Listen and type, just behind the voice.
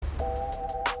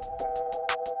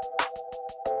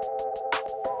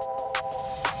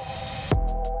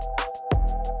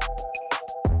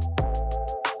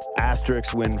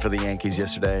asterisk win for the Yankees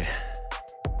yesterday.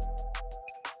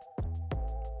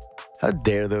 How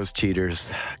dare those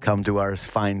cheaters come to our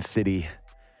fine city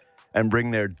and bring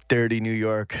their dirty New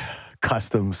York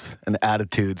customs and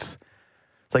attitudes.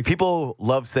 It's like people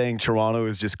love saying Toronto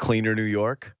is just cleaner New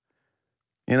York,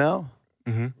 you know?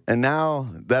 Mm-hmm. And now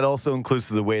that also includes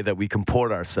the way that we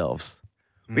comport ourselves.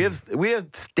 We have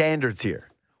standards here.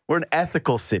 We're an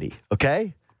ethical city,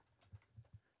 okay?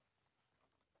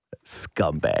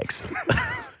 Scumbags.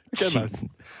 Goodness.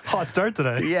 Hot start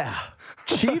today. Yeah.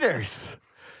 Cheaters.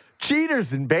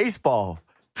 Cheaters in baseball.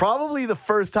 Probably the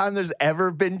first time there's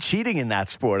ever been cheating in that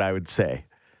sport, I would say.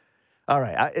 All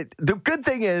right. The good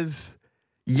thing is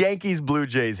Yankees, Blue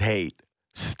Jays hate.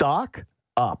 Stock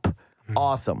up.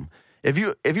 Awesome. If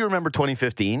you remember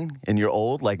 2015 and you're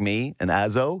old like me and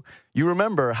Azzo, you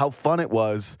remember how fun it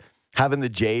was having the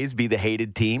Jays be the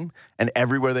hated team, and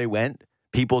everywhere they went,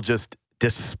 people just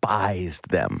despised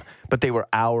them. But they were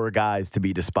our guys to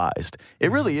be despised.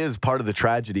 It really is part of the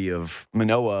tragedy of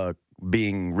Manoah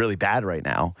being really bad right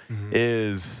now,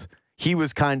 is he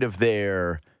was kind of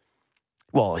their,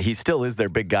 well, he still is their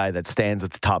big guy that stands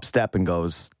at the top step and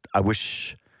goes, I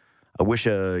wish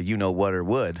a you-know-whatter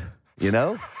would, you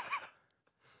know?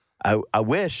 I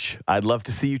wish. I'd love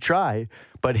to see you try.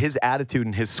 But his attitude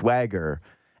and his swagger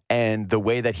and the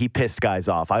way that he pissed guys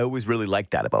off, I always really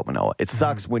liked that about Manoah. It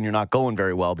sucks when you're not going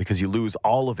very well because you lose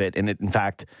all of it and it, in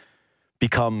fact,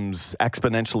 becomes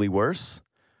exponentially worse.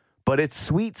 But it's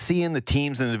sweet seeing the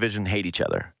teams in the division hate each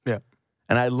other. Yeah.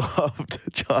 And I loved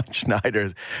John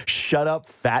Schneider's "Shut Up,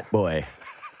 Fat Boy."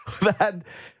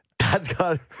 That's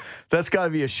got to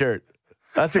be a shirt.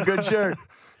 That's a good shirt.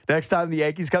 Next time the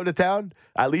Yankees come to town,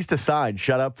 at least a sign,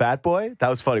 "Shut Up, Fat Boy." That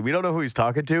was funny. We don't know who he's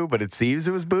talking to, but it seems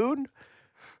it was Boone.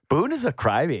 Boone is a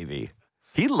crybaby.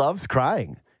 He loves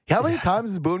crying. How many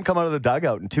times has Boone come out of the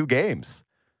dugout in 2 games?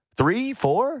 3,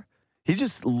 4? He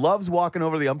just loves walking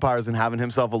over the umpires and having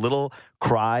himself a little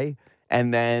cry,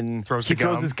 and then he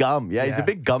throws his gum. Yeah, he's a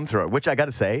big gum thrower, which I got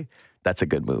to say, that's a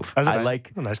good move. That's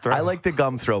a nice throw. I like the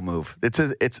gum throw move. It's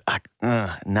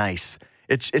nice.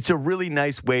 It's a really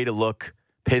nice way to look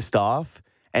pissed off,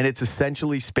 and it's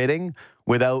essentially spitting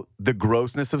without the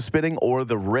grossness of spitting or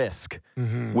the risk,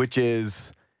 which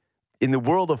is in the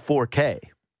world of 4K,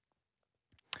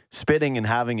 spitting and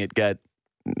having it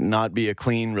not be a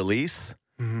clean release.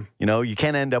 You know, you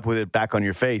can't end up with it back on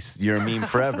your face. You're a meme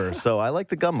forever. So I like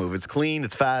the gum move. It's clean.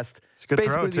 It's fast. It's a good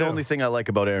basically throw, the only thing I like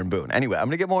about Aaron Boone. Anyway, I'm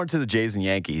going to get more into the Jays and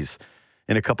Yankees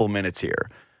in a couple minutes here.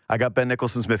 I got Ben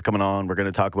Nicholson-Smith coming on. We're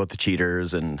going to talk about the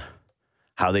cheaters and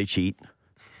how they cheat.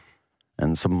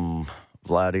 And some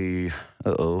Vladdy,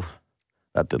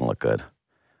 that didn't look good.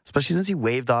 Especially since he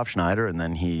waved off Schneider and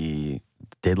then he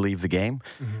did leave the game.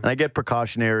 And I get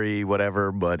precautionary,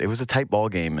 whatever, but it was a tight ball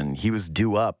game and he was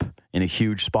due up in a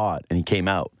huge spot and he came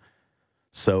out.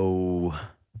 So,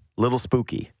 little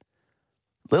spooky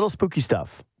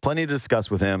stuff. Plenty to discuss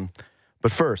with him.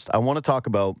 But first, I want to talk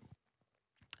about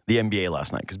the NBA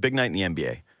last night because big night in the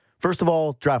NBA. First of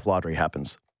all, draft lottery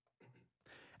happens.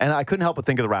 And I couldn't help but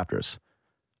think of the Raptors.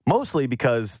 Mostly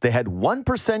because they had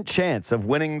 1% chance of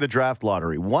winning the draft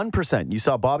lottery. 1%. You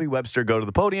saw Bobby Webster go to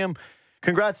the podium.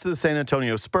 Congrats to the San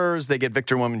Antonio Spurs. They get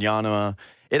Victor Wembanyama.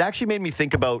 It actually made me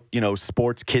think about,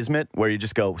 sports kismet, where you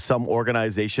just go, some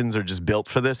organizations are just built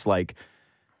for this. Like,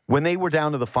 when they were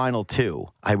down to the final 2,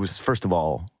 I was, first of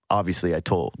all, obviously I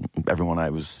told everyone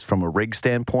I was, from a rig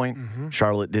standpoint,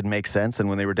 Charlotte didn't make sense. And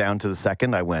when they were down to the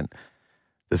second, I went,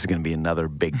 this is going to be another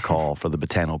big call for the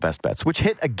Botano Best Bets, which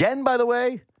hit again, by the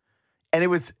way. And it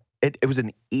was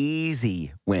an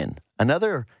easy win.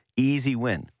 Another easy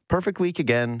win. Perfect week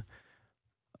again.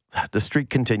 The streak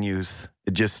continues.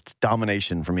 It just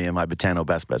domination for me and my Botano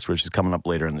Best Bets, which is coming up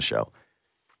later in the show.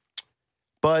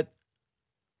 But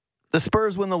the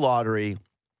Spurs win the lottery.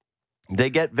 They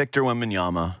get Victor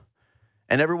Wembanyama.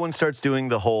 And everyone starts doing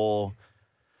the whole,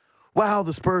 wow,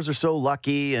 the Spurs are so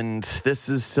lucky, and this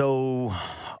is so,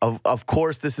 of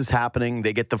course this is happening.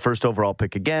 They get the first overall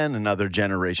pick again, another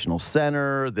generational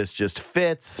center. This just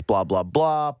fits, blah, blah,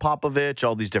 blah, Popovich,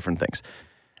 all these different things.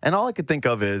 And all I could think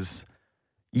of is,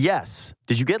 yes,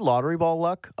 did you get lottery ball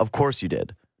luck? Of course you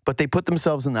did. But they put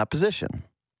themselves in that position.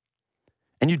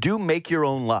 And you do make your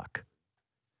own luck.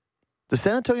 The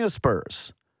San Antonio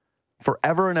Spurs,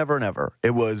 forever and ever and ever,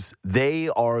 it was, they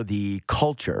are the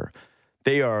culture.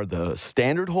 They are the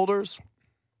standard holders,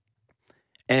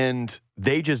 and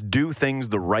they just do things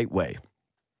the right way.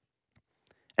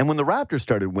 And when the Raptors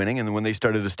started winning, and when they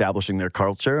started establishing their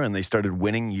culture, and they started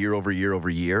winning year over year over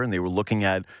year, and they were looking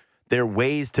at their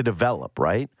ways to develop,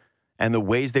 right? And the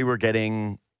ways they were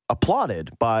getting applauded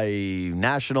by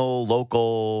national,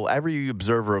 local, every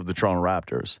observer of the Toronto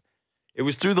Raptors. It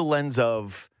was through the lens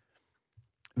of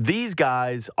these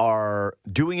guys are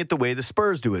doing it the way the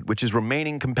Spurs do it, which is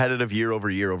remaining competitive year over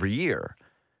year over year.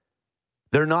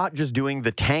 They're not just doing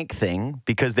the tank thing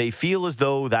because they feel as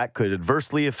though that could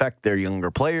adversely affect their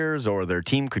younger players or their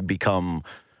team could become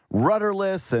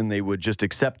rudderless and they would just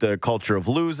accept a culture of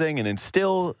losing and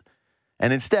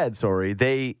instead,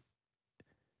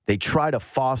 they try to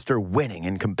foster winning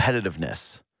and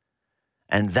competitiveness.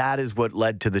 And that is what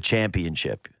led to the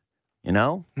championship, you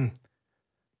know?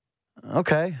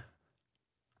 Okay.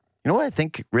 You know what I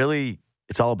think really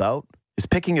it's all about is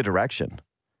picking a direction.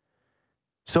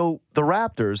 So the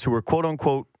Raptors, who are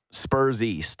quote-unquote Spurs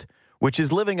East, which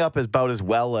is living up about as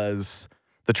well as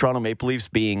the Toronto Maple Leafs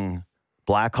being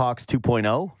Blackhawks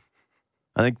 2.0.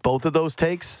 I think both of those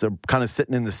takes are kind of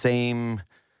sitting in the same,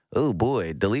 oh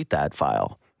boy, delete that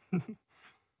file.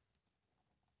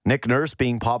 Nick Nurse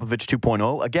being Popovich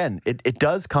 2.0. Again, it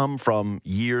does come from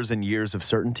years and years of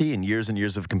certainty and years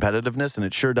of competitiveness, and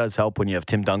it sure does help when you have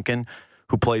Tim Duncan,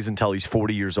 who plays until he's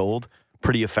 40 years old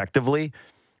pretty effectively.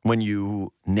 When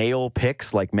you nail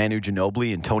picks like Manu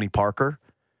Ginobili and Tony Parker,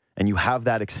 and you have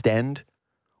that extend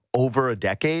over a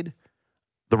decade,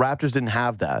 the Raptors didn't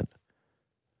have that.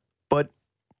 But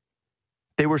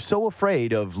they were so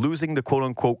afraid of losing the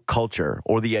quote-unquote culture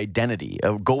or the identity,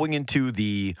 of going into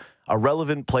the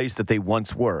irrelevant place that they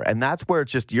once were. And that's where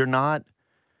it's just, you're not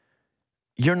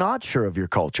sure of your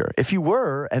culture. If you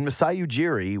were, and Masai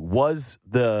Ujiri was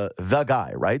the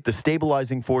guy, right? The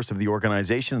stabilizing force of the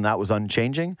organization, and that was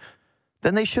unchanging,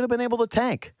 then they should have been able to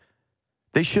tank.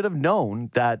 They should have known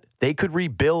that they could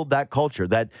rebuild that culture,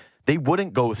 that they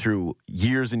wouldn't go through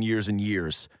years and years and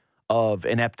years of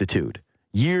ineptitude,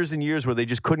 years and years where they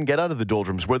just couldn't get out of the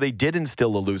doldrums, where they did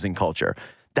instill a losing culture.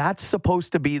 That's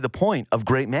supposed to be the point of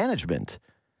great management.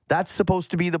 That's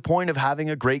supposed to be the point of having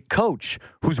a great coach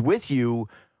who's with you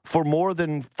for more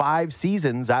than 5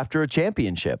 seasons after a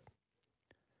championship.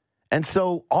 And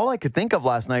so all I could think of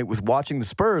last night was watching the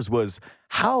Spurs was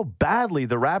how badly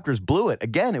the Raptors blew it.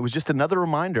 Again, it was just another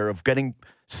reminder of getting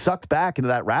sucked back into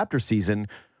that Raptor season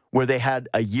where they had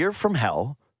a year from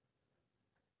hell.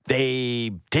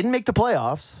 They didn't make the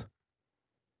playoffs,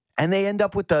 and they end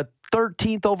up with the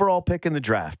 13th overall pick in the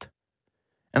draft.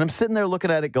 And I'm sitting there looking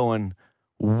at it going,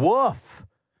 woof.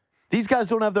 These guys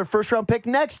don't have their first round pick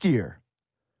next year.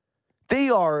 They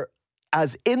are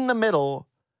as in the middle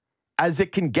as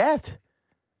it can get.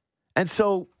 And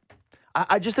so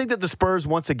I just think that the Spurs,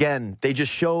 once again, they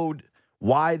just showed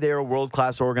why they're a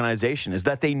world-class organization, is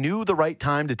that they knew the right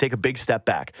time to take a big step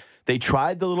back. They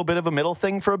tried the little bit of a middle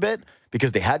thing for a bit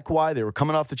because they had Kawhi. They were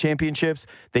coming off the championships.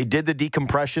 They did the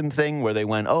decompression thing where they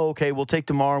went, oh, okay, we'll take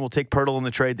DeMar and we'll take Pirtle in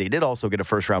the trade. They did also get a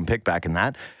first-round pick back in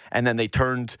that. And then they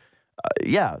turned,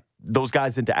 those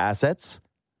guys into assets.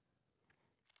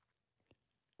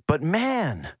 But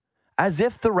man, as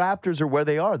if the Raptors are where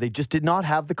they are, they just did not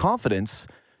have the confidence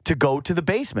to go to the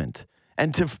basement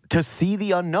and to see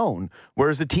the unknown,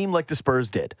 whereas a team like the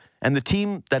Spurs did. And the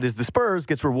team that is the Spurs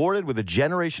gets rewarded with a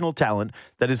generational talent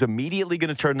that is immediately going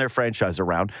to turn their franchise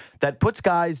around, that puts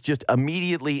guys just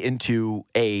immediately into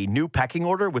a new pecking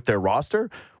order with their roster,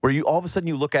 where you all of a sudden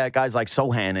you look at guys like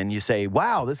Sohan and you say,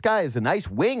 wow, this guy is a nice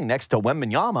wing next to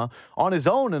Wembanyama on his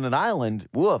own in an island.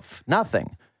 Woof,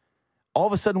 nothing. All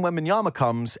of a sudden, Wembanyama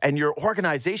comes, and your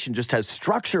organization just has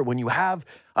structure when you have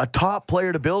a top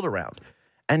player to build around.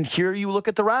 And here you look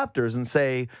at the Raptors and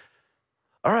say,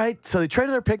 all right, so they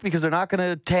traded their pick because they're not going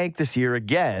to tank this year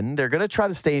again. They're going to try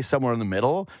to stay somewhere in the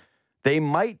middle. They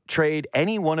might trade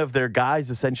any one of their guys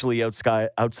essentially outside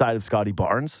of Scotty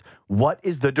Barnes. What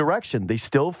is the direction? They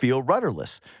still feel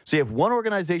rudderless. So you have one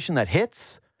organization that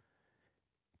hits.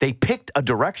 They picked a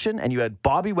direction, and you had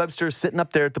Bobby Webster sitting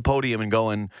up there at the podium and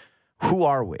going, who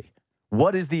are we?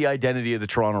 What is the identity of the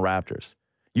Toronto Raptors?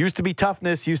 Used to be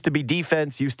toughness, used to be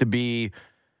defense, used to be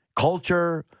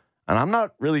culture, and I'm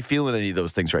not really feeling any of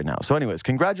those things right now. So anyways,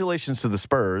 congratulations to the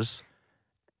Spurs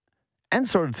and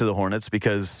sort of to the Hornets,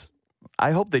 because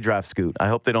I hope they draft Scoot. I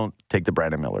hope they don't take the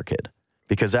Brandon Miller kid,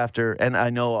 because and I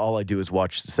know all I do is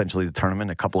watch essentially the tournament,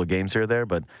 a couple of games here or there,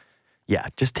 but yeah,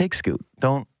 just take Scoot.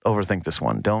 Don't overthink this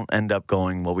one. Don't end up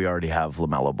going, well, we already have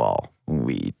LaMelo Ball.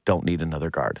 We don't need another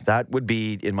guard. That would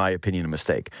be, in my opinion, a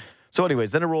mistake. So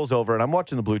anyways, then it rolls over, and I'm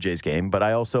watching the Blue Jays game, but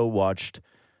I also watched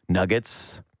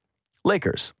Nuggets,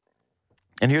 Lakers.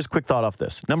 And here's a quick thought off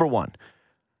this. Number one,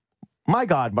 my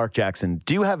God, Mark Jackson,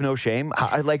 do you have no shame?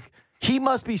 He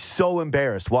must be so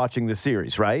embarrassed watching this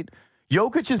series, right?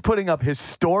 Jokic is putting up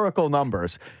historical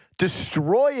numbers,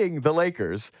 destroying the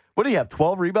Lakers. What do you have,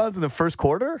 12 rebounds in the first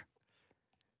quarter?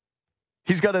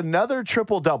 He's got another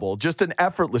triple-double, just an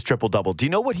effortless triple-double. Do you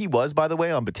know what he was, by the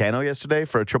way, on Botano yesterday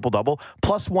for a triple-double?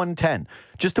 Plus 110.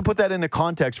 Just to put that into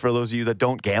context for those of you that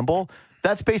don't gamble,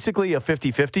 that's basically a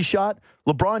 50-50 shot.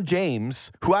 LeBron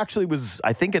James, who actually was,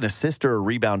 I think, an assist or a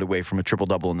rebound away from a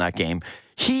triple-double in that game,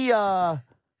 he was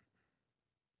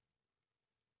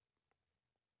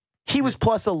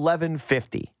plus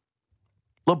 1150.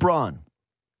 LeBron,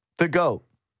 the GOAT.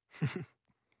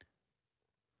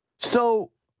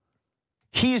 So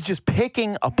he is just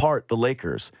picking apart the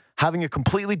Lakers, having a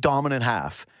completely dominant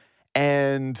half.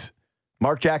 And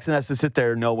Mark Jackson has to sit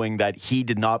there knowing that he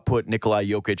did not put Nikola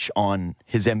Jokic on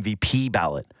his MVP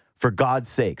ballot. For God's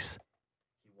sakes.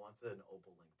 He wants an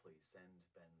Opal link, please. Send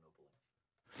Ben an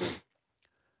Opal link.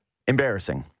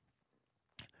 Embarrassing.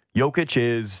 Jokic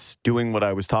is doing what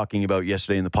I was talking about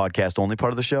yesterday in the podcast only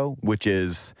part of the show, which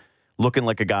is looking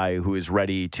like a guy who is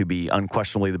ready to be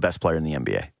unquestionably the best player in the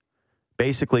NBA.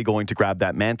 Basically going to grab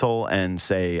that mantle and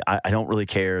say, I don't really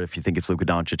care if you think it's Luka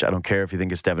Doncic. I don't care if you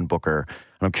think it's Devin Booker. I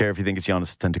don't care if you think it's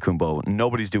Giannis Antetokounmpo.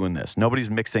 Nobody's doing this.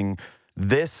 Nobody's mixing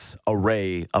this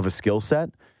array of a skill set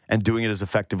and doing it as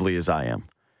effectively as I am.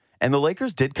 And the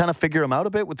Lakers did kind of figure him out a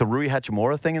bit with the Rui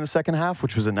Hachimura thing in the second half,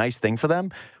 which was a nice thing for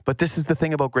them. But this is the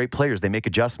thing about great players. They make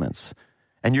adjustments.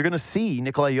 And you're going to see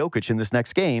Nikola Jokic in this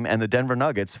next game and the Denver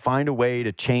Nuggets find a way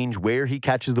to change where he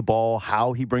catches the ball,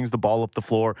 how he brings the ball up the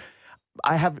floor.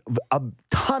 I have a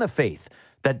ton of faith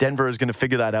that Denver is going to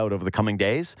figure that out over the coming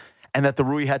days and that the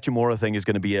Rui Hachimura thing is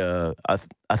going to be a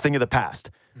thing of the past,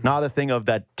 not a thing of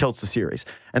that tilts the series.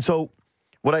 And so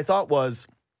what I thought was,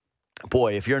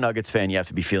 boy, if you're a Nuggets fan, you have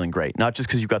to be feeling great. Not just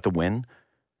because you got the win,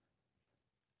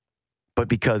 but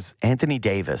because Anthony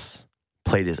Davis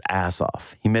played his ass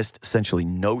off. He missed essentially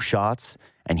no shots,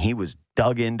 and he was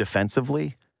dug in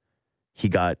defensively. He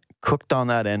got cooked on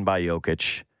that end by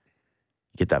Jokic.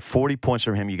 You get that 40 points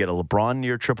from him. You get a LeBron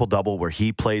near triple-double where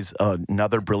he plays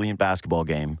another brilliant basketball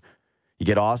game. You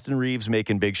get Austin Reeves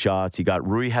making big shots. You got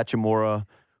Rui Hachimura,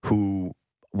 who,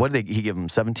 what did he give him,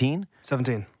 17?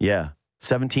 17. Yeah,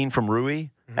 17 from Rui,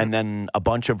 and then a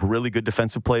bunch of really good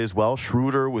defensive play as well.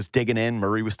 Schroeder was digging in.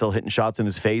 Murray was still hitting shots in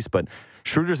his face, but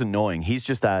Schroeder's annoying. He's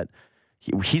just that,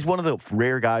 he's one of the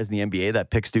rare guys in the NBA that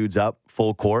picks dudes up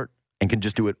full court and can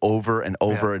just do it over and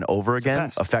over and over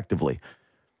again effectively.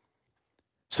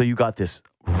 So you got this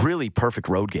really perfect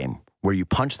road game where you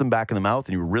punched them back in the mouth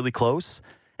and you were really close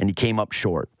and you came up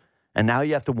short. And now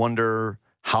you have to wonder,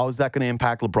 how is that going to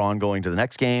impact LeBron going to the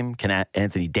next game? Can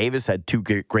Anthony Davis had two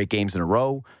great games in a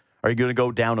row? Are you going to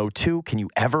go down 0-2? Can you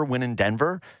ever win in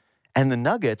Denver? And the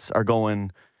Nuggets are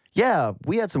going, yeah,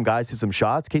 we had some guys hit some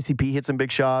shots. KCP hit some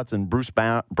big shots, and Bruce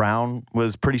Brown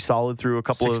was pretty solid through a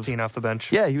couple 16 off the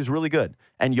bench. Yeah, he was really good.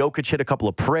 And Jokic hit a couple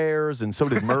of prayers, and so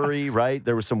did Murray, right?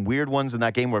 There were some weird ones in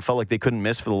that game where it felt like they couldn't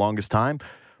miss for the longest time.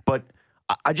 But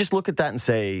I just look at that and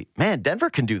say, man, Denver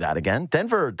can do that again.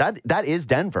 Denver, that is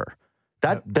Denver.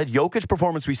 That Jokic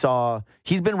performance we saw,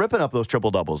 he's been ripping up those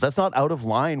triple-doubles. That's not out of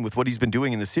line with what he's been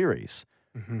doing in the series.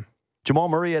 Mm-hmm. Jamal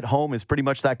Murray at home is pretty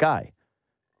much that guy.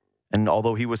 And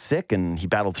although he was sick and he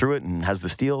battled through it and has the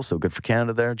steal, so good for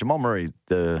Canada there. Jamal Murray,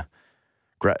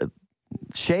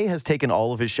 Shea has taken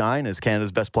all of his shine as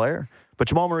Canada's best player, but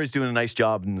Jamal Murray's doing a nice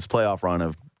job in this playoff run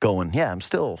of going, yeah, I'm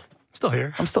still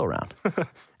here. I'm still around.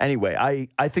 Anyway,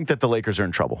 I think that the Lakers are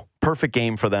in trouble. Perfect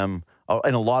game for them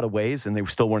in a lot of ways, and they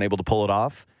still weren't able to pull it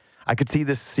off. I could see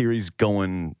this series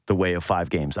going the way of 5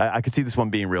 games. I could see this one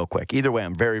being real quick. Either way,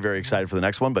 I'm very, very excited for the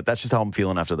next one, but that's just how I'm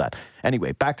feeling after that.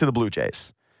 Anyway, back to the Blue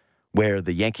Jays, where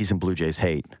the Yankees and Blue Jays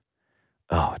hate.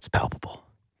 Oh, it's palpable.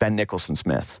 Ben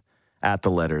Nicholson-Smith at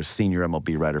the Letters, senior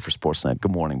MLB writer for Sportsnet.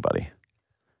 Good morning, buddy.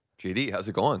 JD, how's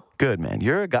it going? Good, man.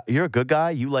 You're a good guy.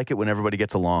 You like it when everybody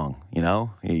gets along, you know?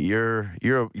 You're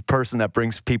a person that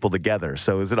brings people together.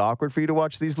 So is it awkward for you to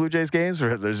watch these Blue Jays games,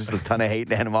 or there's just a ton of hate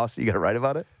and animosity you got to write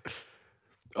about it?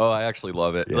 Oh, I actually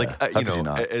love it.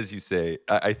 Yeah. As you say,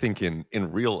 I think in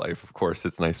real life, of course,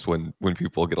 it's nice when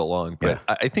people get along. But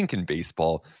I think in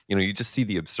baseball, you just see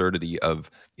the absurdity of,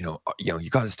 you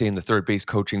got to stay in the third base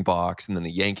coaching box, and then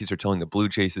the Yankees are telling the Blue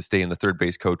Jays to stay in the third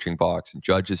base coaching box, and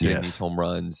Judge is hitting these home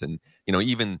runs, and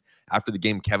even after the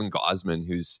game, Kevin Gausman,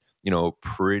 who's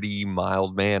pretty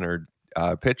mild mannered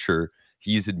pitcher,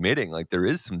 he's admitting like there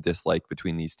is some dislike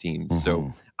between these teams. Mm-hmm.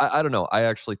 So I don't know. I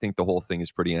actually think the whole thing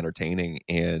is pretty entertaining,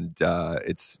 and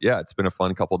it's been a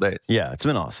fun couple days. Yeah, it's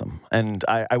been awesome. And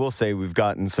I will say we've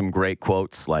gotten some great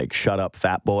quotes like "Shut up,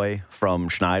 fat boy" from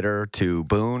Schneider to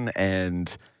Boone,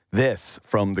 and this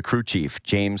from the crew chief,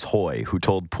 James Hoy, who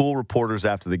told pool reporters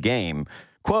after the game,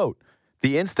 quote,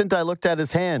 "The instant I looked at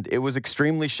his hand, it was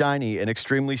extremely shiny and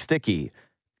extremely sticky.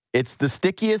 It's the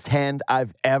stickiest hand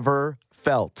I've ever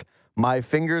felt. My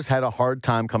fingers had a hard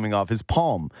time coming off his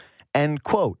palm. End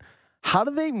quote. How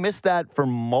do they miss that for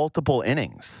multiple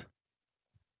innings?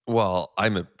 Well,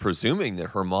 I'm presuming that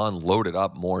Herman loaded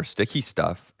up more sticky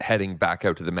stuff heading back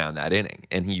out to the mound that inning,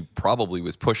 and he probably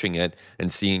was pushing it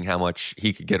and seeing how much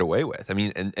he could get away with. I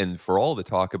mean, and for all the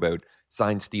talk about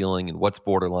sign stealing and what's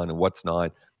borderline and what's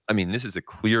not, I mean, this is a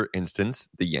clear instance.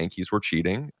 The Yankees were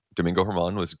cheating. Domingo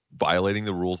Herman was violating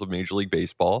the rules of Major League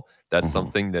Baseball. That's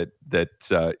something that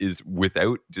is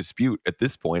without dispute at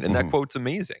this point. And that quote's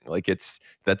amazing. Like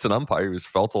that's an umpire who's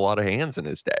felt a lot of hands in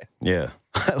his day. Yeah,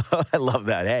 I love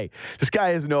that. Hey, this guy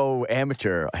is no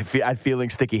amateur at feeling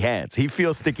sticky hands. He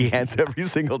feels sticky hands every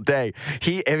single day.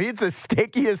 If it's the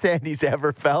stickiest hand he's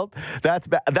ever felt, that's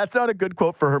bad. That's not a good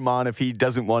quote for Herman if he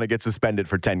doesn't want to get suspended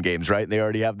for 10 games, right? They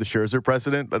already have the Scherzer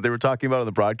precedent that they were talking about on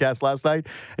the broadcast last night,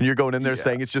 and you're going in there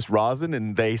saying it's just rosin,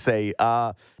 and they say,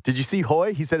 did you see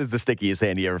Hoy? He said it's the stickiest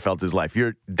hand he ever felt in his life.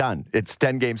 You're done. It's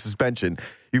 10-game suspension.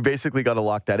 You basically got to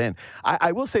lock that in.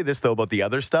 I will say this, though, about the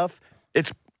other stuff.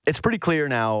 It's pretty clear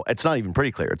now. It's not even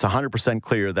pretty clear. It's 100%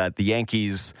 clear that the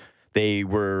Yankees, they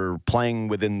were playing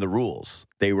within the rules.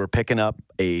 They were picking up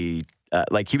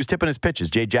like he was tipping his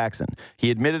pitches, Jay Jackson. He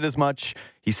admitted as much.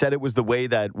 He said it was the way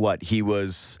that, he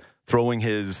was throwing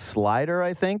his slider,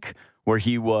 I think, where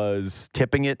he was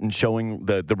tipping it and showing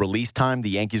the release time. The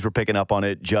Yankees were picking up on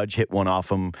it. Judge hit one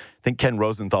off him. I think Ken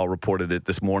Rosenthal reported it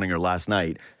this morning or last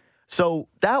night. So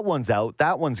that one's out.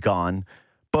 That one's gone.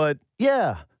 But,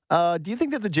 yeah. Do you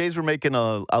think that the Jays were making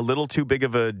a little too big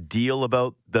of a deal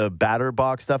about the batter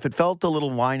box stuff? It felt a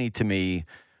little whiny to me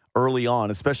early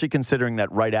on, especially considering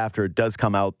that right after it does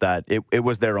come out that it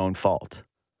was their own fault.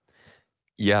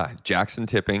 Yeah, Jackson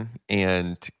tipping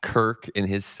and Kirk in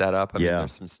his setup. I mean,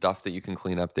 there's some stuff that you can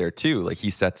clean up there too. Like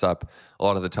he sets up a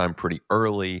lot of the time pretty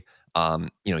early.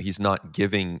 He's not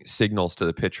giving signals to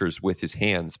the pitchers with his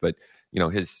hands, but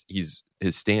his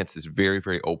stance is very,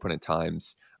 very open at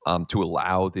times. To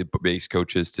allow the base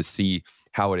coaches to see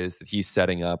how it is that he's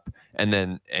setting up.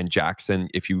 And Jackson,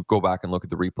 if you go back and look at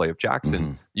the replay of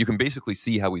Jackson, you can basically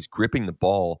see how he's gripping the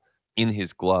ball in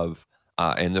his glove.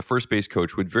 And the first base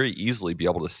coach would very easily be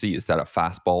able to see, is that a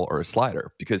fastball or a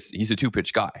slider? Because he's a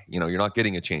two-pitch guy. You're not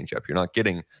getting a changeup. You're not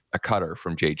getting a cutter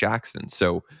from Jay Jackson.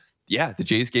 So, yeah, the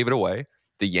Jays gave it away.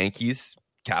 The Yankees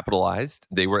capitalized.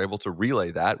 They were able to relay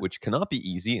that, which cannot be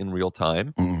easy in real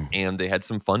time. And they had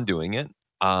some fun doing it.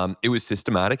 It was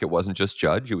systematic. It wasn't just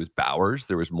Judge. It was Bowers.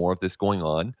 There was more of this going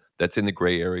on. That's in the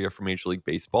gray area for Major League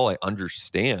Baseball. I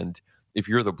understand if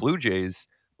you're the Blue Jays,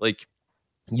 like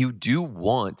you do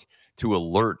want to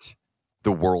alert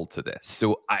the world to this.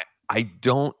 So I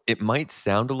don't, it might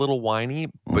sound a little whiny,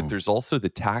 but there's also the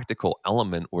tactical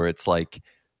element where it's like,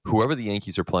 whoever the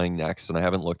Yankees are playing next, and I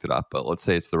haven't looked it up, but let's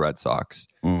say it's the Red Sox.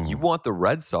 You want the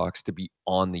Red Sox to be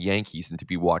on the Yankees and to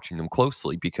be watching them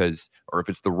closely or if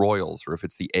it's the Royals or if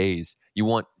it's the A's,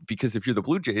 because if you're the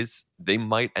Blue Jays, they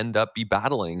might end up be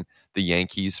battling the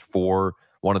Yankees for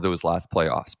one of those last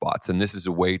playoff spots. And this is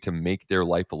a way to make their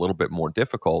life a little bit more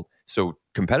difficult. So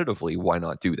competitively, why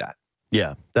not do that?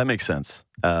 Yeah, that makes sense.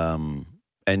 And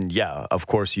yeah, of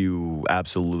course you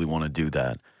absolutely want to do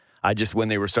that. When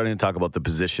they were starting to talk about the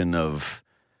position of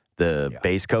the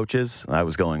base coaches, I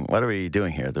was going, what are we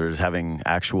doing here? They're having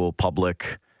actual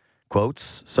public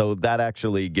quotes. So that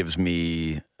actually gives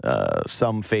me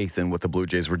some faith in what the Blue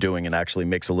Jays were doing and actually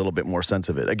makes a little bit more sense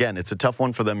of it. Again, it's a tough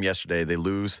one for them yesterday. They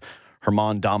lose.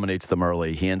 Herman dominates them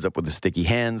early. He ends up with the sticky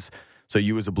hands. So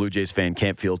you as a Blue Jays fan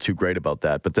can't feel too great about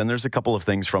that. But then there's a couple of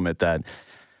things from it that,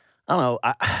 I don't know,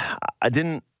 I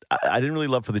didn't really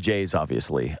love for the Jays,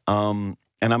 obviously.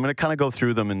 And I'm going to kind of go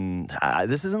through them. And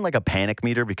this isn't like a panic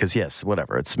meter because, yes,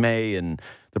 whatever. It's May and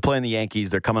they're playing the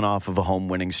Yankees. They're coming off of a home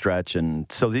winning stretch. And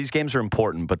so these games are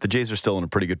important, but the Jays are still in a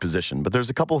pretty good position. But there's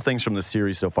a couple of things from this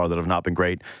series so far that have not been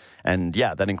great. And,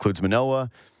 yeah, that includes Manoah.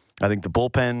 I think the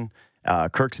bullpen,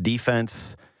 Kirk's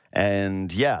defense,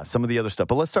 and, yeah, some of the other stuff.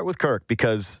 But let's start with Kirk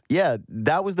because, yeah,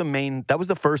 that was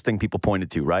the first thing people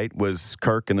pointed to, right, was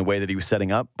Kirk and the way that he was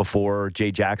setting up before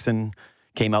Jay Jackson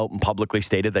came out and publicly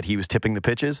stated that he was tipping the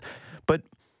pitches. But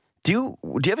do you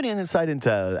have any insight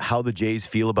into how the Jays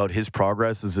feel about his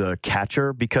progress as a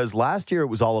catcher? Because last year it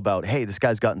was all about, hey, this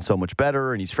guy's gotten so much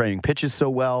better and he's framing pitches so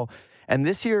well. And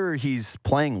this year he's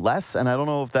playing less, and I don't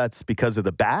know if that's because of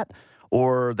the bat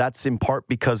or that's in part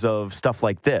because of stuff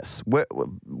like this. Where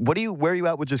are you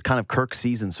at with just kind of Kirk's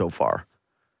season so far?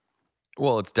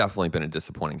 Well, it's definitely been a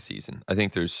disappointing season. I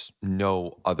think there's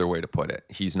no other way to put it.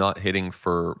 He's not hitting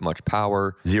for much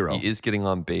power. 0. He is getting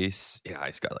on base. Yeah,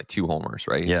 he's got like 2 homers,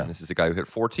 right? Yeah. And this is a guy who hit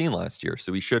 14 last year.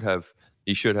 So he should have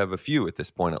he should have a few at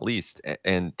this point at least.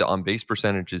 And the on-base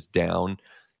percentage is down.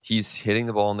 He's hitting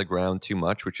the ball on the ground too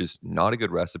much, which is not a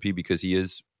good recipe because he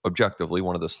is objectively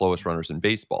one of the slowest runners in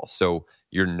baseball. So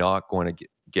you're not going to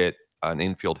get an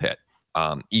infield hit,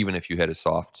 even if you hit a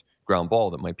soft ground ball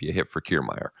that might be a hit for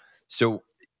Kiermaier. So,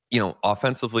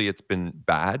 offensively, it's been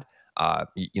bad.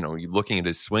 You're looking at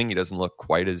his swing, he doesn't look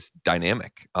quite as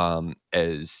dynamic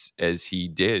as he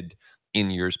did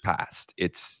in years past.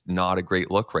 It's not a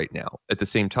great look right now. At the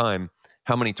same time,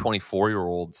 how many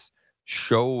 24-year-olds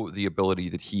show the ability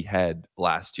that he had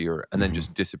last year and then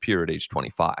just disappear at age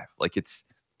 25? Like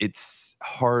it's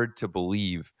hard to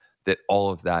believe that all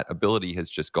of that ability has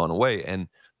just gone away. And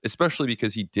especially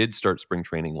because he did start spring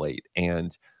training late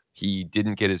and he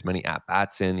didn't get as many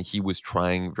at-bats in. He was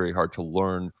trying very hard to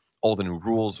learn all the new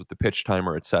rules with the pitch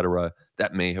timer, et cetera,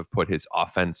 that may have put his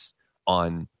offense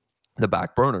on the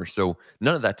back burner. So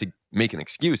none of that to make an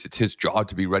excuse. It's his job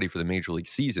to be ready for the major league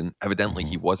season. Evidently,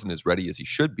 he wasn't as ready as he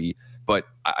should be. But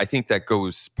I think that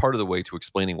goes part of the way to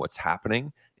explaining what's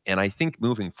happening. And I think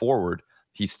moving forward,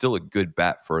 he's still a good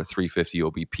bet for a 350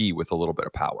 OBP with a little bit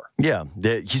of power. Yeah,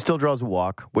 he still draws a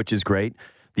walk, which is great.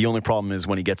 The only problem is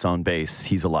when he gets on base,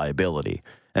 he's a liability.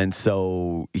 And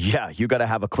so, yeah, you got to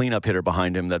have a cleanup hitter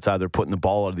behind him that's either putting the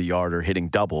ball out of the yard or hitting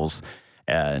doubles.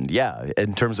 And yeah,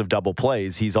 in terms of double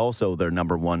plays, he's also their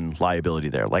number one liability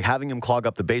there. Like having him clog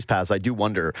up the base paths, I do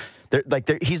wonder.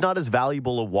 He's not as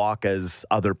valuable a walk as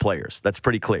other players. That's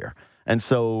pretty clear. And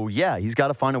so, yeah, he's got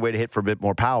to find a way to hit for a bit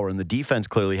more power. And the defense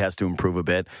clearly has to improve a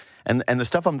bit. And the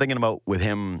stuff I'm thinking about with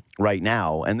him right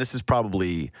now, and this is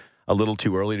probably a little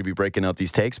too early to be breaking out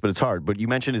these takes, but it's hard. But you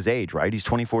mentioned his age, right? He's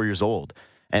 24 years old.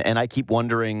 And I keep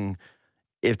wondering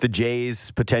if the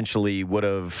Jays potentially would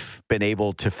have been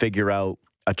able to figure out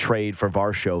a trade for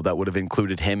Varsho that would have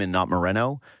included him and not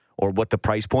Moreno, or what the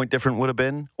price point difference would have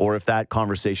been, or if that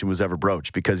conversation was ever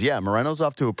broached. Because, yeah, Moreno's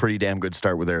off to a pretty damn good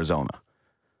start with Arizona.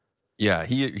 Yeah,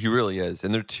 he really is.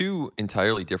 And they're two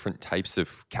entirely different types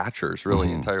of catchers,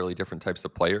 really entirely different types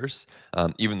of players,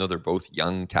 even though they're both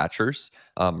young catchers.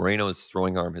 Moreno's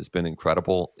throwing arm has been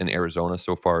incredible in Arizona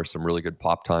so far. Some really good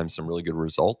pop times, some really good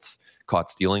results, caught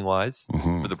stealing wise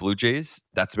for the Blue Jays.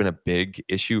 That's been a big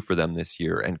issue for them this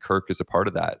year. And Kirk is a part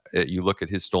of that. You look at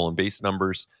his stolen base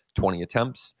numbers, 20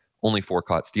 attempts, only 4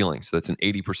 caught stealing. So that's an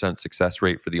 80% success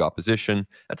rate for the opposition.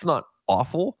 That's not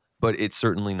awful, but it's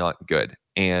certainly not good.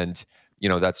 And,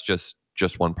 that's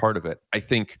just one part of it. I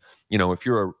think, if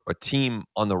you're a team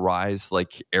on the rise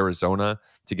like Arizona,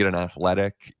 to get an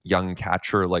athletic young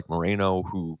catcher like Moreno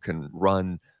who can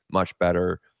run much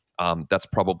better, that's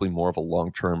probably more of a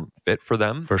long-term fit for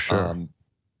them. For sure.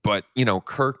 But,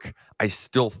 Kirk, I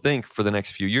still think for the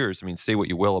next few years, I mean, say what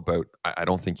you will about, I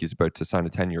don't think he's about to sign a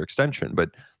 10-year extension,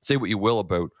 but say what you will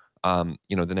about,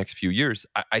 the next few years,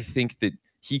 I think that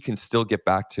he can still get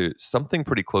back to something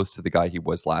pretty close to the guy he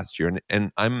was last year.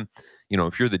 And I'm,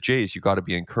 if you're the Jays, you got to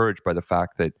be encouraged by the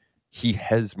fact that he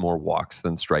has more walks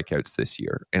than strikeouts this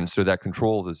year. And so that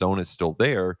control of the zone is still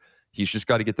there. He's just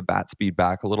got to get the bat speed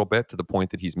back a little bit to the point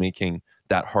that he's making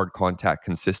that hard contact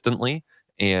consistently.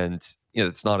 And,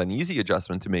 it's not an easy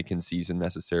adjustment to make in season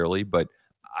necessarily, but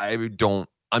I'm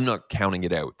not counting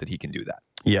it out that he can do that.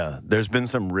 Yeah, there's been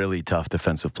some really tough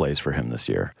defensive plays for him this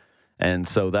year. And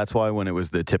so that's why when it was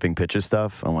the tipping pitches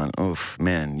stuff, I went, oof,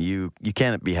 man, you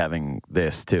can't be having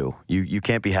this too. You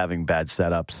can't be having bad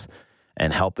setups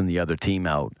and helping the other team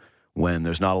out when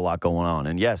there's not a lot going on.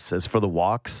 And yes, as for the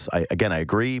walks, I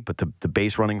agree, but the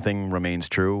base running thing remains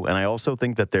true. And I also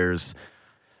think that there's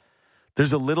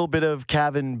a little bit of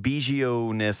Kevin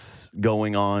Biggio-ness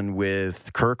going on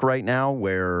with Kirk right now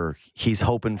where he's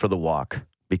hoping for the walk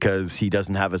because he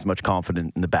doesn't have as much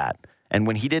confidence in the bat. And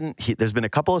when there's been a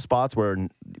couple of spots where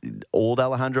old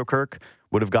Alejandro Kirk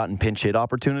would have gotten pinch hit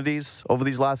opportunities over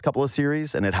these last couple of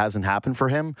series, and it hasn't happened for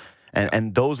him.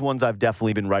 And those ones I've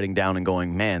definitely been writing down and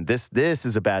going, man, this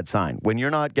is a bad sign. When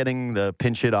you're not getting the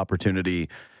pinch hit opportunity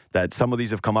that some of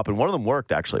these have come up, and one of them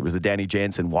worked, actually. It was the Danny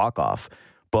Jansen walk-off.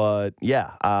 But,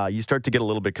 yeah, you start to get a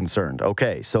little bit concerned.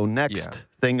 Okay, so next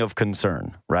thing of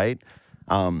concern, right?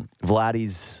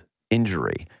 Vladdy's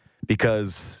injury,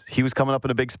 because he was coming up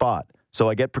in a big spot. So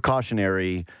I get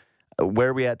precautionary.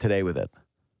 Where are we at today with it?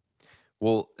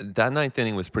 Well, that ninth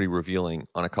inning was pretty revealing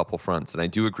on a couple fronts. And I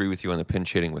do agree with you on the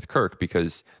pinch hitting with Kirk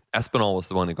because Espinal was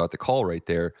the one who got the call right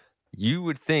there. You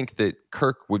would think that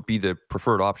Kirk would be the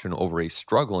preferred option over a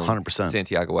struggling 100%.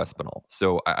 Santiago Espinal.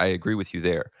 So I agree with you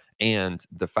there. And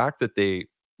the fact that they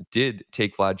did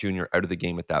take Vlad Jr. out of the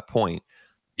game at that point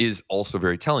is also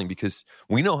very telling because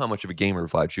we know how much of a gamer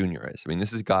Vlad Jr. is. I mean,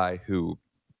 this is a guy who,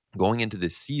 going into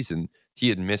this season, he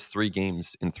had missed 3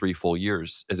 games in 3 full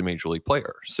years as a major league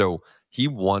player. So he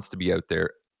wants to be out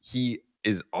there. He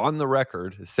is on the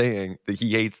record saying that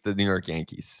he hates the New York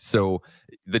Yankees. So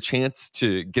the chance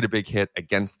to get a big hit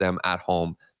against them at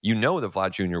home, that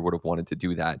Vlad Jr. would have wanted to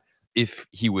do that if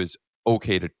he was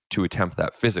okay to attempt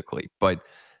that physically. But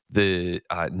the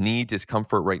knee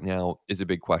discomfort right now is a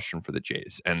big question for the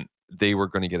Jays. And they were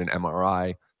going to get an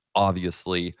MRI.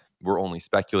 Obviously, we're only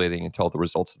speculating until the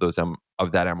results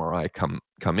of that MRI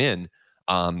come in.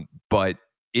 But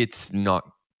it's not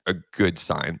a good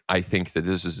sign. I think that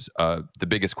this is the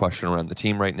biggest question around the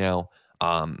team right now,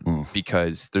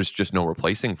 because there's just no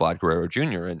replacing Vlad Guerrero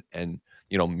Jr. And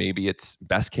maybe it's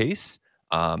best case.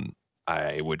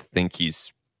 I would think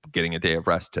he's getting a day of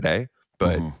rest today,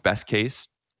 but best case,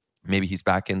 maybe he's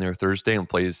back in there Thursday and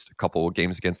plays a couple of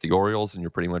games against the Orioles, and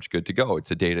you're pretty much good to go. It's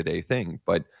a day-to-day thing,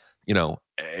 but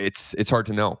it's hard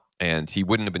to know. And he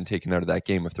wouldn't have been taken out of that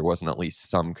game if there wasn't at least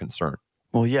some concern.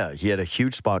 Well, yeah, he had a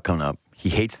huge spot coming up. He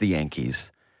hates the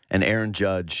Yankees. And Aaron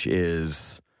Judge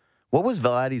is... What was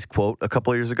Vladdy's quote a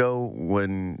couple of years ago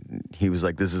when he was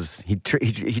like, he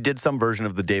did some version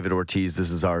of the David Ortiz,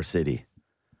 "This is our city."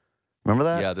 Remember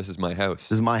that? Yeah, this is my house.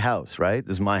 This is my house, right?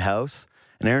 This is my house.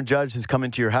 And Aaron Judge has come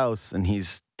into your house and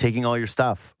he's taking all your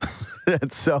stuff.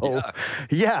 And so,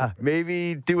 yeah,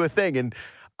 maybe do a thing. And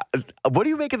what do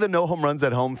you make of the no home runs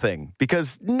at home thing?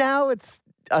 Because now it's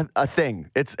a thing.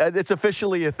 It's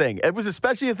officially a thing. It was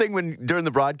especially a thing when during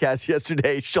the broadcast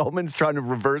yesterday, Schulman's trying to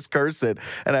reverse curse it.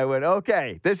 And I went,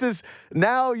 okay,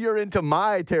 now you're into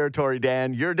my territory,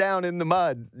 Dan. You're down in the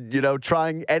mud,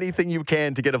 trying anything you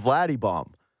can to get a Vladdy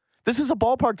bomb. This was a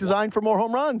ballpark designed for more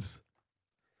home runs.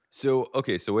 So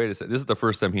wait a second. This is the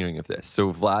first I'm hearing of this.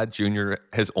 So Vlad Jr.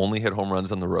 has only hit home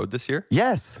runs on the road this year?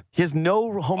 Yes. He has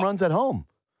no home runs at home.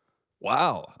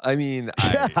 Wow. I mean,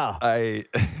 I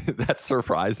that's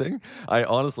surprising. I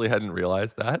honestly hadn't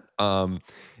realized that.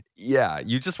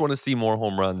 You just want to see more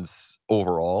home runs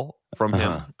overall from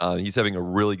him. He's having a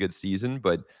really good season,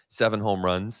 but 7 home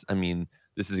runs. I mean,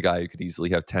 this is a guy who could easily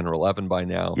have 10 or 11 by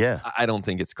now. Yeah. I don't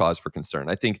think it's cause for concern.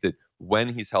 I think that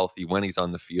when he's healthy, when he's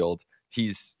on the field,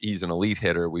 he's an elite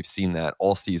hitter. We've seen that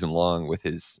all season long with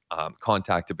his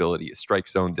contact ability, his strike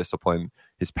zone discipline,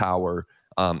 his power.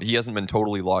 He hasn't been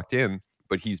totally locked in,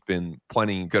 but he's been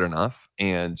plenty good enough.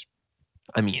 And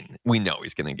I mean, we know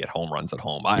he's going to get home runs at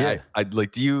home. I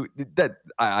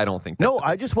don't think that's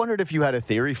I just wondered if you had a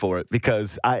theory for it,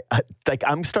 because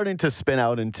I'm starting to spin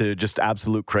out into just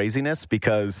absolute craziness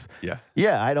because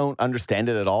I don't understand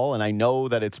it at all. And I know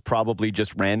that it's probably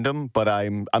just random, but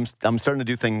I'm starting to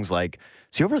do things like,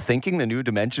 is he overthinking the new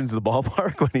dimensions of the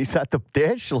ballpark when he's at the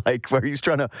dish? Like where he's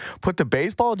trying to put the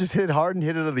baseball, just hit it hard and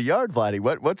hit it to the yard, Vladdy.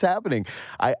 What's happening?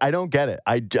 I don't get it.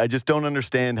 I just don't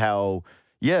understand how...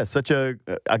 Yeah, such a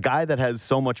guy that has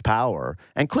so much power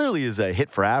and clearly is a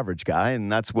hit for average guy,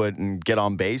 and that's and get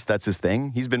on base, that's his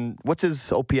thing. What's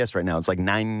his OPS right now? It's like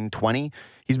 920.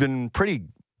 He's been pretty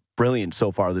brilliant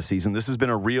so far this season. This has been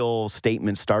a real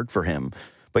statement start for him.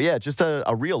 But yeah, just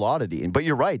a real oddity. But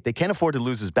you're right, they can't afford to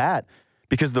lose his bat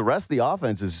because the rest of the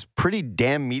offense is pretty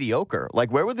damn mediocre.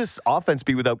 Like, where would this offense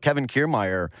be without Kevin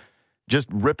Kiermaier just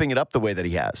ripping it up the way that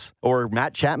he has? Or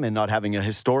Matt Chapman not having a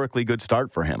historically good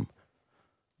start for him?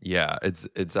 Yeah, it's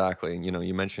exactly. And,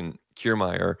 you mentioned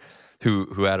Kiermaier,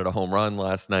 who added a home run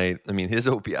last night. I mean, his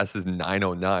OPS is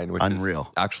 909, which unreal. Is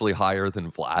actually higher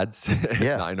than Vlad's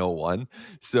 901.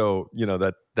 So,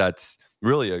 that's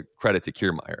really a credit to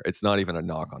Kiermaier. It's not even a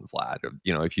knock on Vlad.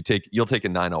 If you'll take a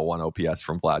 901 OPS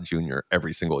from Vlad Jr.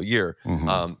 every single year.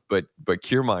 But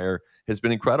Kiermaier has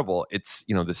been incredible. It's,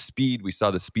 the speed. We saw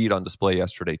the speed on display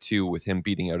yesterday too, with him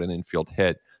beating out an infield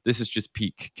hit. This is just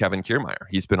peak Kevin Kiermaier.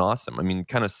 He's been awesome. I mean,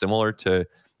 kind of similar to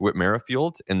Whit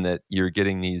Merrifield in that you're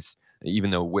getting these,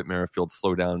 even though Whit Merrifield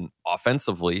slowed down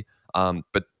offensively,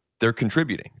 but they're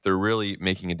contributing. They're really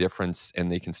making a difference,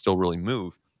 and they can still really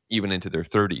move even into their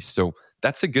 30s. So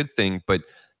that's a good thing, but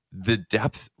the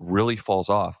depth really falls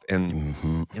off. And,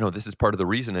 this is part of the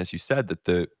reason, as you said, that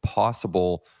the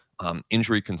possible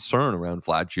injury concern around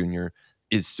Vlad Jr.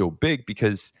 is so big,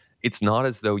 because it's not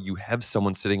as though you have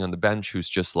someone sitting on the bench who's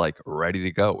just like ready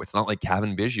to go. It's not like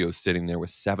Kevin Biggio sitting there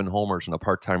with 7 homers in a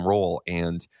part-time role,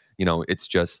 and it's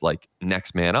just like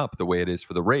next man up the way it is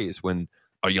for the Rays when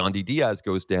Yandy Diaz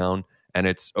goes down, and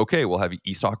it's okay, we'll have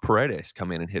Isaac Paredes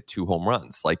come in and hit 2 home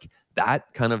runs. Like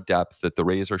that kind of depth that the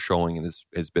Rays are showing and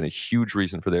has been a huge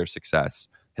reason for their success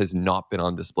has not been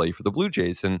on display for the Blue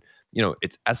Jays. And,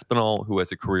 it's Espinal who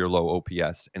has a career low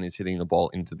OPS and is hitting the ball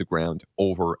into the ground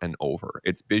over and over.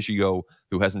 It's Biggio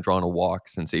who hasn't drawn a walk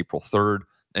since April 3rd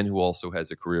and who also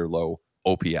has a career low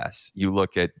OPS. You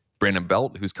look at Brandon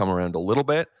Belt, who's come around a little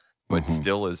bit, but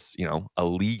still is, a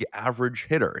league average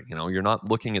hitter. You're not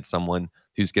looking at someone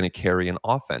who's going to carry an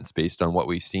offense based on what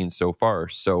we've seen so far.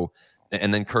 So,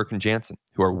 and then Kirk and Jansen,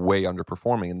 who are way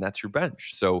underperforming, and that's your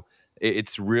bench. So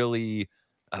it's really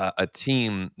a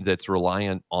team that's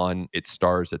reliant on its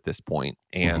stars at this point,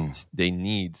 and they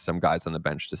need some guys on the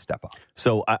bench to step up.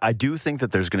 So I do think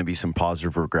that there's going to be some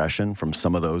positive regression from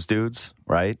some of those dudes,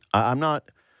 right?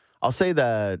 I'll say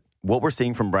that what we're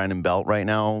seeing from Brandon Belt right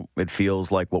now, it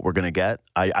feels like what we're going to get.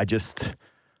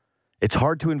 It's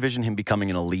hard to envision him becoming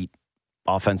an elite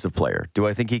offensive player. Do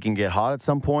I think he can get hot at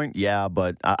some point? Yeah,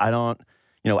 but I don't,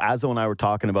 Azzo and I were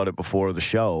talking about it before the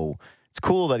show. It's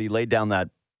cool that he laid down that,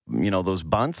 those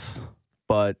bunts,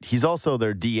 but he's also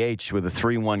their DH with a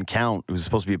 3-1 count who's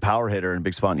supposed to be a power hitter in a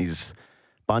big spot, and he's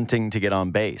bunting to get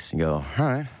on base. You go, all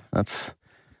right, that's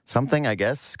something, I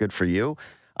guess. Good for you.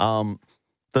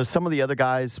 There's some of the other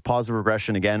guys, positive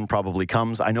regression again probably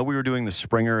comes. I know we were doing the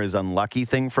Springer is unlucky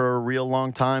thing for a real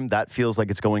long time. That feels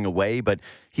like it's going away, but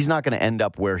he's not going to end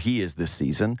up where he is this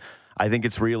season. I think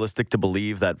it's realistic to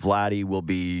believe that Vladdy will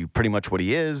be pretty much what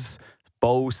he is.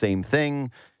 Bo, same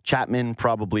thing. Chapman,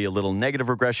 probably a little negative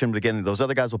regression, but again, those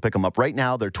other guys will pick him up. Right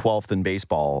now, they're 12th in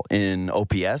baseball in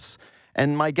OPS.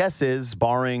 And my guess is,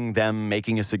 barring them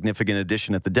making a significant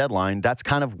addition at the deadline, that's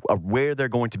kind of where they're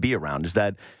going to be around, is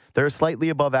that they're a slightly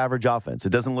above average offense. It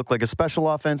doesn't look like a special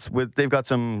offense. They've got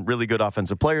some really good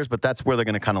offensive players, but that's where they're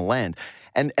going to kind of land.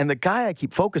 And the guy I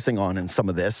keep focusing on in some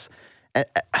of this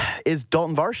is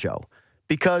Dalton Varsho,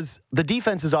 because the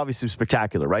defense is obviously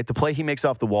spectacular, right? The play he makes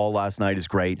off the wall last night is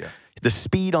great. Yeah. The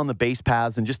speed on the base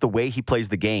paths and just the way he plays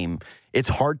the game, it's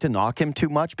hard to knock him too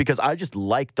much because I just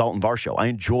like Dalton Varsho. I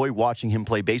enjoy watching him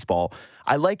play baseball.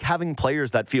 I like having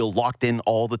players that feel locked in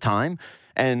all the time.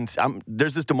 And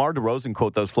there's this DeMar DeRozan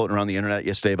quote that was floating around the internet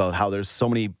yesterday about how there's so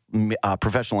many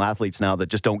professional athletes now that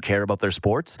just don't care about their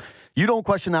sports. You don't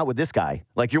question that with this guy.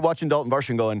 Like, you're watching Dalton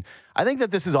Varsho going, I think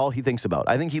that this is all he thinks about.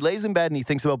 I think he lays in bed and he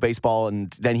thinks about baseball,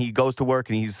 and then he goes to work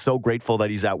and he's so grateful that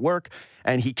he's at work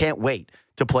and he can't wait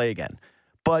to play again.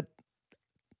 But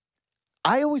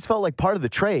I always felt like part of the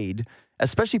trade,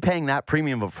 especially paying that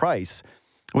premium of price,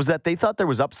 was that they thought there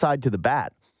was upside to the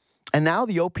bat. And now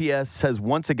the OPS has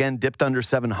once again dipped under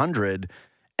 700,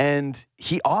 and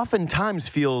he oftentimes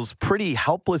feels pretty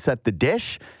helpless at the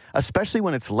dish, especially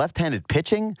when it's left-handed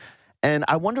pitching. And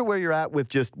I wonder where you're at with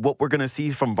just what we're going to see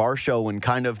from Varsho and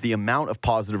kind of the amount of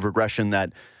positive regression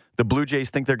that the Blue Jays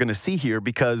think they're going to see here,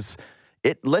 because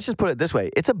let's just put it this way.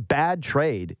 It's a bad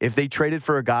trade if they traded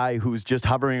for a guy who's just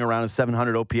hovering around a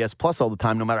 700 OPS plus all the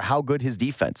time, no matter how good his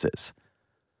defense is.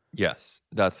 Yes,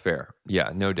 that's fair.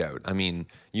 Yeah, no doubt. I mean,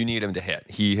 you need him to hit.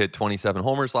 He hit 27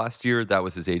 homers last year. That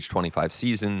was his age 25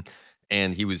 season,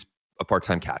 and he was a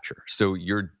part-time catcher. So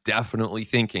you're definitely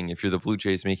thinking, if you're the Blue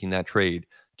Jays making that trade,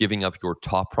 giving up your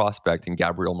top prospect in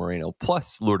Gabriel Moreno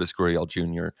plus Lourdes Gurriel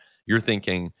Jr., you're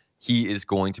thinking he is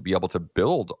going to be able to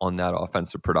build on that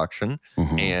offensive production,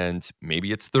 and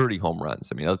maybe it's 30 home runs.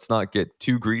 I mean, let's not get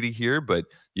too greedy here, but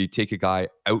you take a guy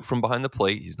out from behind the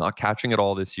plate. He's not catching at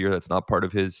all this year. That's not part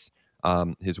of his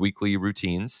weekly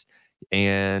routines.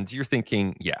 And you're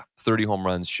thinking, 30 home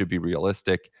runs should be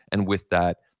realistic. And with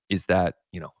that, is that,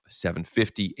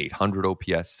 750, 800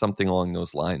 OPS, something along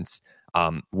those lines,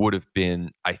 would have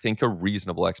been, I think, a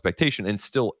reasonable expectation, and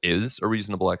still is a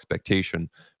reasonable expectation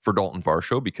for Dalton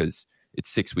Varsho, because it's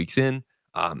 6 weeks in.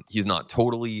 He's not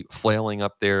totally flailing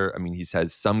up there. I mean, he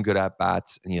has some good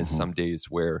at-bats, and he has some days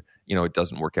where, it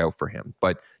doesn't work out for him.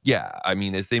 But yeah, I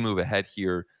mean, as they move ahead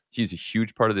here, he's a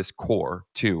huge part of this core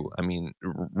too. I mean,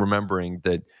 remembering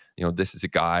that, this is a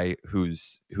guy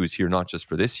who's here not just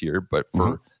for this year, but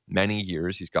for many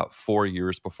years. He's got 4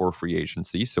 years before free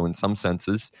agency. So in some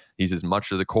senses, he's as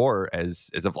much of the core as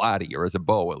a Vladdy or as a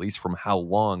Bo, at least from how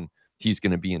long he's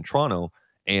going to be in Toronto.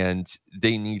 And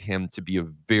they need him to be a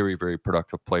very, very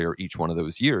productive player each one of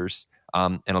those years.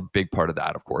 And a big part of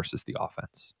that, of course, is the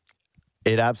offense.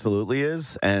 It absolutely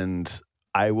is. And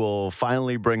I will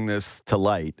finally bring this to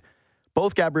light.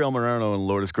 Both Gabriel Moreno and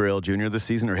Lourdes Gurriel Jr. this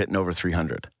season are hitting over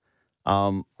 300.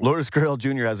 Lourdes Gurriel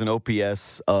Jr. has an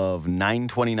OPS of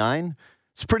 929.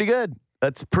 It's pretty good.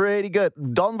 That's pretty good.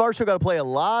 Dalton Varsho got to play a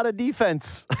lot of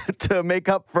defense to make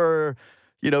up for,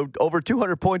 over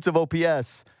 200 points of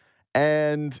OPS.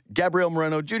 And Gabriel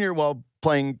Moreno Jr., while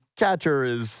playing catcher,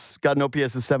 has got an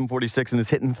OPS of 746 and is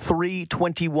hitting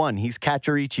 321. He's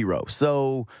catcher Ichiro.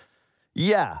 So,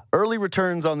 yeah, early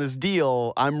returns on this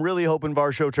deal. I'm really hoping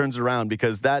Varsho turns around,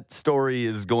 because that story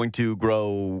is going to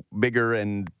grow bigger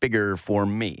and bigger for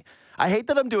me. I hate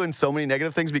that I'm doing so many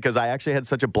negative things because I actually had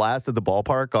such a blast at the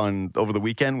ballpark over the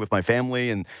weekend with my family,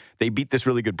 and they beat this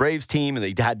really good Braves team, and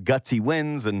they had gutsy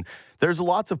wins, and there's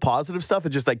lots of positive stuff.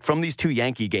 It's just like from these 2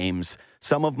 Yankee games,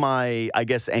 some of my, I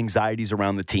guess, anxieties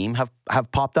around the team have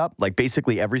popped up, like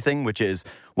basically everything, which is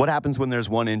what happens when there's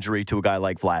one injury to a guy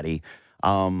like Vladdy.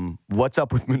 What's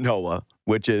up with Manoah,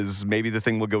 which is maybe the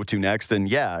thing we'll go to next. And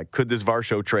yeah, could this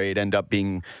Varsho trade end up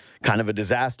being kind of a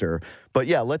disaster? But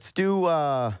yeah, let's do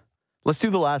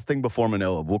the last thing before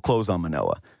Manoah. We'll close on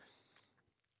Manoah.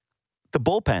 The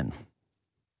bullpen.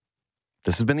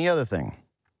 This has been the other thing.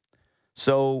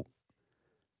 So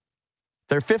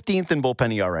they're 15th in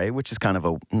bullpen ERA, which is kind of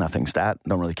a nothing stat.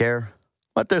 Don't really care.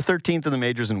 But they're 13th in the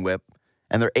majors in WHIP,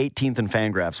 and they're 18th in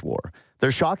Fangraphs WAR.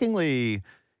 They're shockingly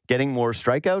getting more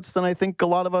strikeouts than I think a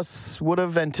lot of us would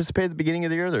have anticipated at the beginning of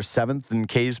the year. They're 7th in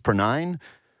Ks per 9.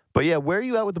 But yeah, where are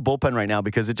you at with the bullpen right now?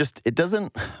 Because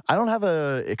I don't have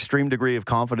a extreme degree of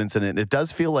confidence in it. It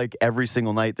does feel like every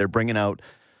single night they're bringing out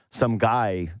some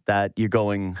guy that you're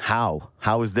going, how?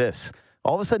 How is this?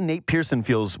 All of a sudden, Nate Pearson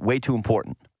feels way too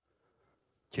important.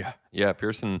 Yeah.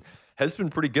 Pearson has been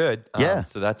pretty good.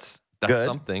 So that's good.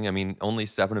 Something. I mean, only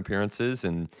 7 appearances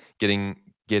and getting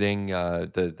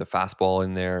the fastball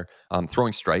in there,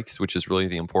 throwing strikes, which is really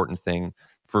the important thing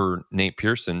for Nate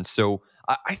Pearson. So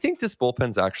I think this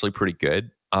bullpen's actually pretty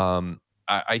good.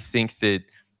 I think that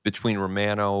between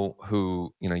Romano,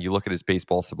 who, you look at his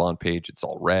baseball savant page, it's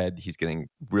all red. He's getting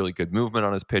really good movement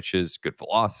on his pitches, good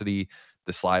velocity.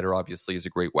 The slider obviously is a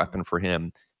great weapon for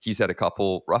him. He's had a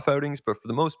couple rough outings, but for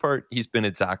the most part, he's been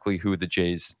exactly who the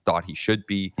Jays thought he should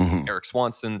be. Mm-hmm. Eric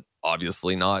Swanson,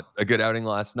 obviously not a good outing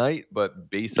last night,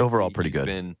 but basically overall pretty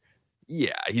good.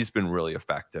 He's been really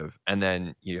effective. And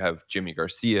then you have Jimmy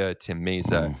Garcia, Tim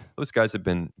Meza. Those guys have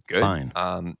been good. Fine.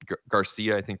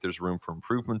 Garcia, I think there's room for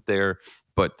improvement there,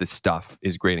 but the stuff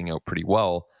is grading out pretty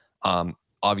well.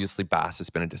 Obviously, Bass has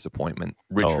been a disappointment.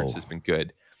 Richards has been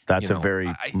good. That's a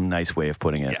very nice way of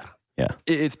putting it. Yeah.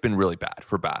 It's been really bad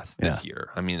for Bass this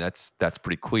year. I mean, that's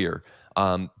pretty clear.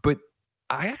 But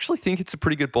I actually think it's a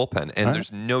pretty good bullpen. And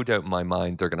there's no doubt in my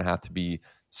mind they're going to have to be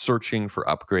searching for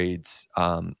upgrades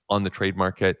on the trade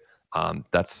market.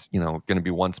 That's going to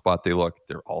be one spot they look.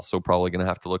 They're also probably going to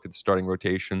have to look at the starting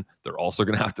rotation. They're also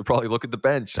going to have to probably look at the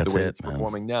bench. The way it's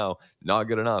performing now, not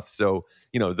good enough. So,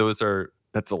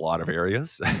 that's a lot of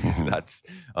areas. That's,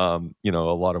 a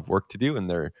lot of work to do. And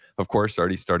they're, of course,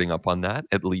 already starting up on that,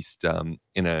 at least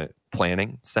in a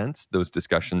planning sense. Those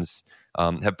discussions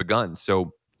have begun.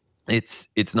 So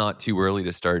it's not too early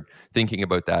to start thinking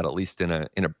about that, at least in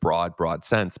a broad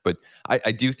sense. But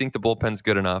I do think the bullpen's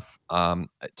good enough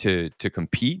to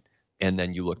compete. And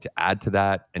then you look to add to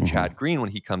that. And Chad Green,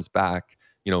 when he comes back,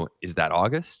 is that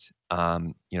August? Are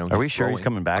we sure he's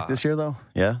coming back this year, though?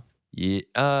 Yeah. Yeah,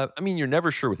 I mean, you're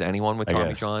never sure with anyone with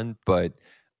Tommy John, but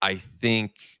I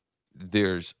think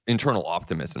there's internal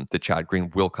optimism that Chad Green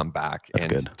will come back. That's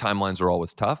and good. Timelines are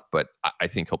always tough, but I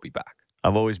think he'll be back.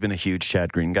 I've always been a huge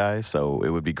Chad Green guy, so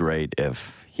it would be great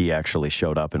if he actually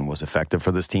showed up and was effective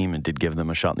for this team and did give them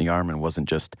a shot in the arm and wasn't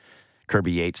just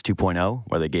Kirby Yates 2.0,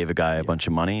 where they gave a guy a bunch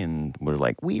of money and were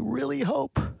like, we really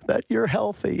hope that you're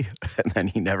healthy. And then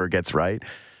he never gets right.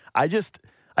 I guess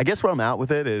where I'm at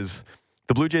with it is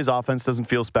the Blue Jays offense doesn't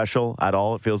feel special at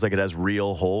all. It feels like it has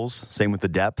real holes. Same with the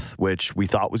depth, which we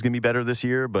thought was going to be better this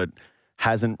year, but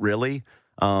hasn't really.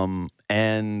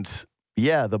 And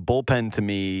yeah, the bullpen to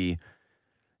me,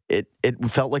 it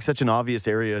felt like such an obvious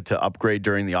area to upgrade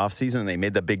during the offseason, and they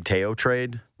made the big Teo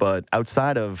trade. But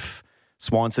outside of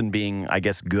Swanson being, I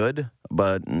guess, good,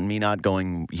 but me not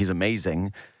going, he's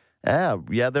amazing.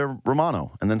 Yeah, they're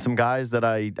Romano. And then some guys that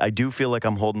I do feel like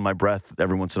I'm holding my breath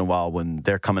every once in a while when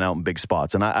they're coming out in big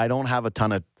spots. And I don't have a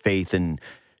ton of faith in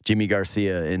Jimmy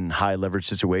Garcia in high leverage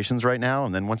situations right now.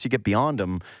 And then once you get beyond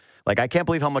him, like, I can't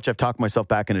believe how much I've talked myself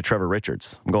back into Trevor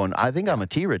Richards. I'm going, I think I'm a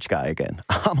T-Rich guy again.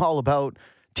 I'm all about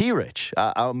T-Rich.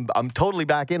 I'm totally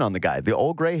back in on the guy. The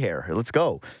old gray hair. Let's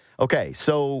go. Okay,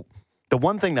 so the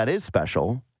one thing that is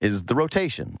special is the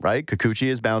rotation, right? Kikuchi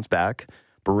has bounced back.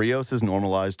 Barrios is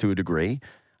normalized to a degree.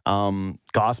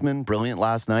 Gossman, brilliant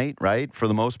last night, right? For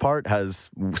the most part,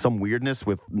 has some weirdness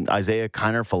with Isaiah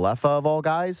Kiner-Falefa of all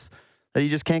guys that he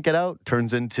just can't get out.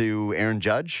 Turns into Aaron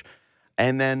Judge.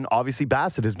 And then, obviously,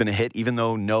 Bassett has been a hit, even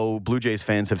though no Blue Jays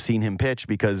fans have seen him pitch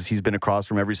because he's been across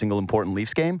from every single important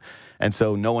Leafs game. And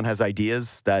so no one has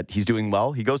ideas that he's doing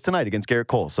well. He goes tonight against Garrett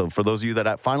Cole. So for those of you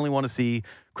that finally want to see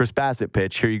Chris Bassett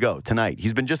pitch, here you go, tonight.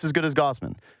 He's been just as good as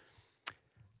Gossman.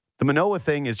 The Manoah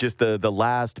thing is just the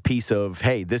last piece of,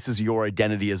 hey, this is your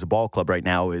identity as a ball club right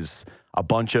now, is a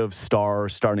bunch of star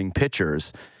starting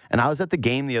pitchers. And I was at the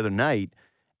game the other night,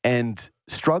 And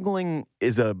struggling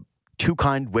is a too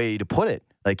kind way to put it.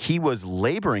 Like, he was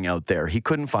laboring out there. He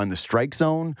couldn't find the strike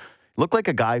zone. Looked like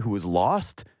a guy who was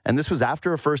lost. And this was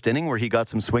after a first inning where he got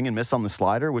some swing and miss on the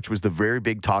slider, which was the very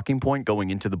big talking point going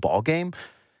into the ball game.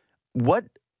 What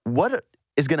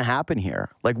is going to happen here?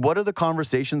 Like, what are the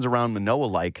conversations around Manoah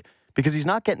like? Because he's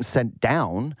not getting sent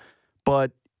down,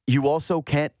 but you also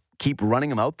can't keep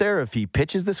running him out there if he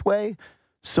pitches this way.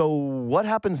 So what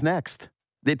happens next?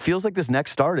 It feels like this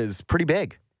next start is pretty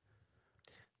big.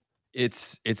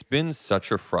 It's been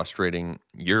such a frustrating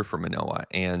year for Manoah,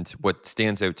 and what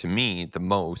stands out to me the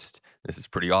most, this is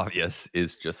pretty obvious,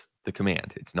 is just the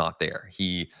command. It's not there.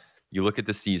 You look at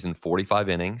the season, 45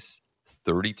 innings,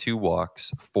 32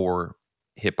 walks, 4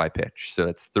 hit by pitch. So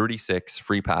that's 36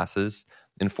 free passes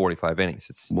in 45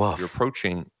 innings. You're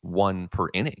approaching 1 per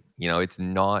inning. It's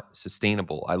not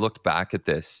sustainable. I looked back at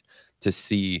this to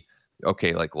see,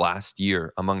 okay, like last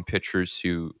year among pitchers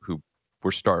who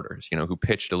were starters, who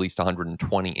pitched at least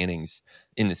 120 innings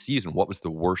in the season, what was the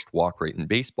worst walk rate in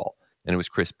baseball? And it was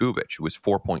Chris Bubich. It was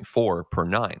 4.4 per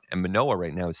 9. And Manoah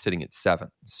right now is sitting at 7.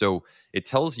 So it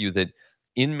tells you that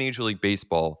in Major League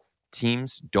Baseball,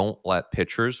 teams don't let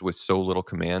pitchers with so little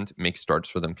command make starts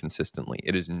for them consistently.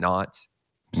 It is not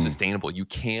sustainable. You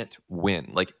can't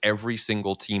win. Like, every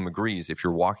single team agrees, if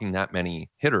you're walking that many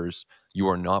hitters, you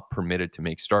are not permitted to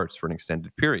make starts for an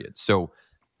extended period. So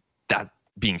that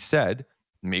being said,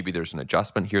 maybe there's an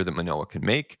adjustment here that Manoah can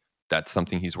make. That's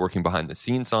something he's working behind the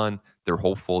scenes on. They're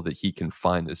hopeful that he can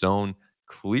find the zone.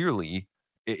 Clearly,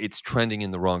 it's trending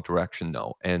in the wrong direction,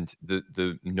 though. And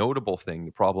the notable thing,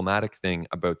 the problematic thing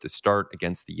about the start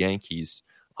against the Yankees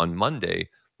on Monday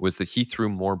was that he threw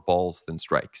more balls than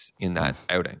strikes in that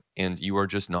outing. And you are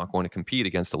just not going to compete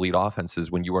against elite offenses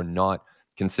when you are not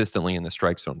consistently in the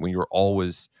strike zone, when you're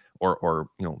always or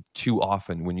too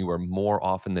often, when you are more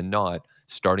often than not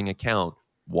starting a count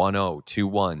 1-0,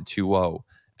 2-1, 2-0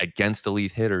 against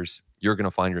elite hitters, you're going to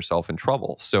find yourself in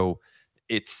trouble. So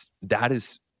that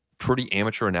is pretty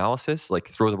amateur analysis, like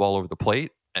throw the ball over the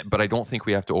plate. But I don't think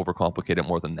we have to overcomplicate it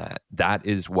more than that. That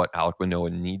is what Alek Manoah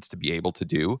needs to be able to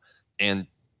do. And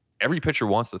every pitcher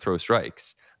wants to throw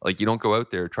strikes. Like, you don't go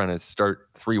out there trying to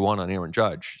start 3-1 on Aaron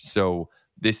Judge. So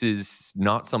this is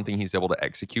not something he's able to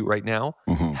execute right now.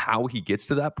 Mm-hmm. How he gets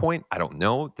to that point, I don't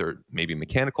know. There may be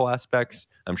mechanical aspects.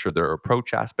 I'm sure there are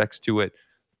approach aspects to it.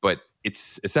 But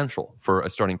it's essential for a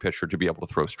starting pitcher to be able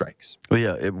to throw strikes. Well,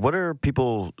 yeah. What are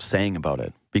people saying about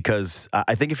it? Because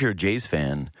I think if you're a Jays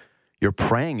fan, you're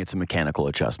praying it's a mechanical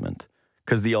adjustment.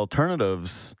 Because the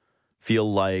alternatives feel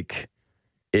like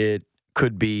it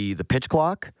could be the pitch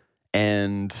clock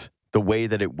and the way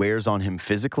that it wears on him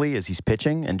physically as he's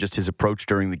pitching and just his approach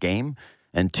during the game.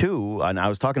 And 2, and I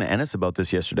was talking to Ennis about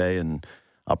this yesterday, and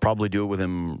I'll probably do it with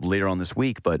him later on this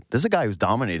week, but this is a guy who's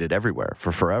dominated everywhere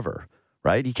for forever,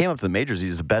 right? He came up to the majors.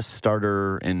 He's the best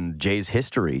starter in Jays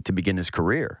history to begin his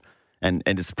career. And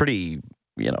it's pretty,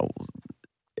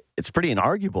 it's pretty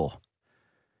inarguable.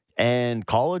 And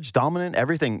college, dominant,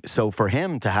 everything. So for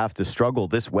him to have to struggle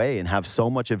this way and have so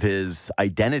much of his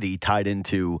identity tied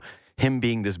into him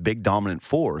being this big dominant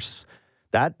force,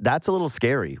 that's a little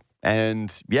scary.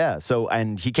 And yeah,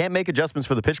 and he can't make adjustments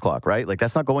for the pitch clock, right? Like,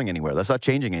 that's not going anywhere. That's not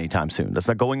changing anytime soon. That's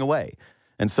not going away.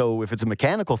 And so if it's a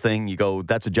mechanical thing, you go,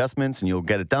 that's adjustments and you'll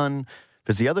get it done. If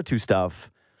it's the other 2 stuff,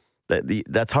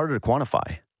 that's harder to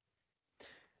quantify.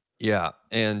 Yeah.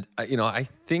 And, I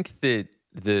think that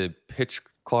the pitch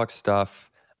clock stuff,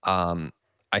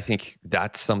 I think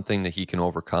that's something that he can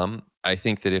overcome. I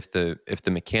think that if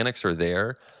the mechanics are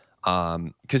there,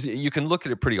 because you can look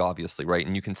at it pretty obviously, right?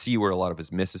 And you can see where a lot of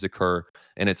his misses occur,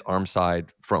 and it's arm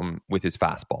side with his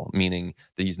fastball, meaning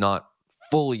that he's not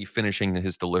fully finishing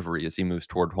his delivery as he moves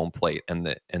toward home plate, and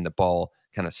the ball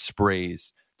kind of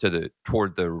sprays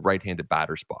toward the right-handed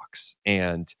batter's box.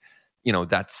 And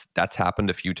that's happened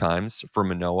a few times for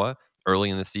Manoah.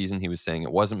 Early in the season, he was saying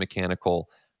it wasn't mechanical.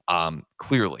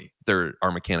 Clearly, there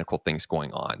are mechanical things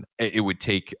going on. It would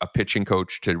take a pitching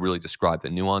coach to really describe the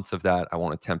nuance of that. I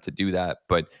won't attempt to do that,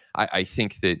 but I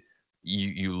think that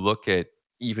you look at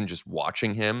even just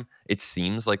watching him, it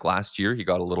seems like last year he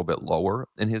got a little bit lower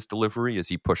in his delivery as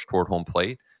he pushed toward home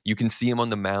plate. You can see him on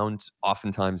the mound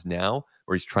oftentimes now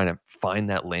where he's trying to find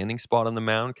that landing spot on the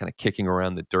mound, kind of kicking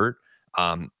around the dirt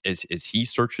as he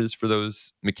searches for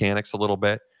those mechanics a little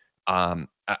bit. I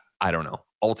don't know.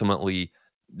 Ultimately,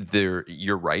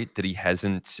 you're right that he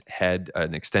hasn't had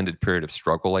an extended period of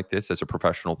struggle like this as a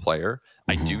professional player.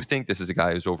 Mm-hmm. I do think this is a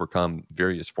guy who's overcome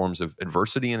various forms of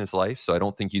adversity in his life, so I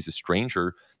don't think he's a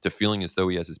stranger to feeling as though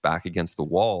he has his back against the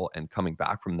wall and coming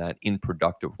back from that in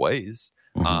productive ways.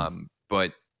 Mm-hmm.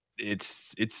 But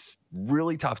it's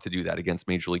really tough to do that against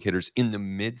major league hitters in the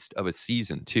midst of a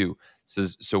season too.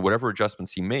 So whatever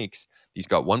adjustments he makes, he's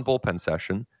got one bullpen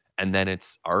session, and then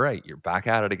it's all right. You're back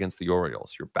at it against the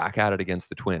Orioles. You're back at it against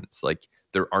the Twins. Like,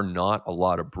 there are not a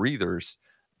lot of breathers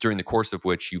during the course of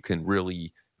which you can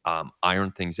really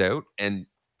iron things out. And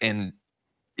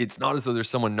it's not as though there's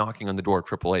someone knocking on the door of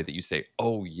AAA that you say,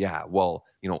 oh yeah, well,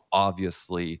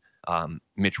 obviously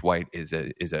Mitch White is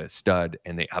a stud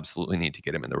and they absolutely need to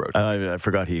get him in the rotation. I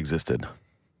forgot he existed.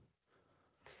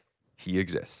 He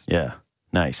exists. Yeah.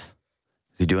 Nice.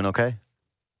 Is he doing okay?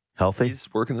 Healthy?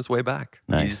 He's working his way back.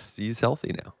 Nice. He's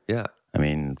healthy now. Yeah. I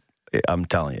mean, I'm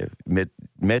telling you,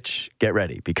 Mitch, get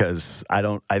ready, because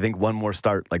I think one more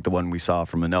start like the one we saw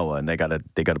from Manoah, and they got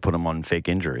to put him on fake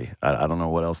injury. I don't know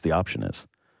what else the option is.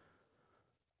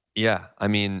 Yeah. I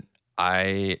mean,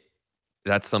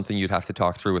 that's something you'd have to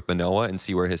talk through with Manoah and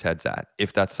see where his head's at.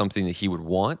 If that's something that he would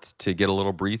want to get a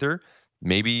little breather,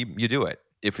 maybe you do it.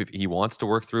 If he wants to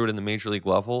work through it in the major league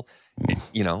level,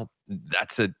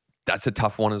 that's a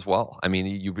tough one as well. I mean,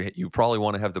 you probably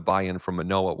want to have the buy-in from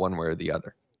Manoah one way or the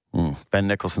other. Ben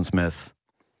Nicholson-Smith,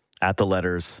 at the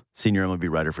letters, senior MLB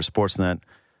writer for Sportsnet.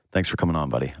 Thanks for coming on,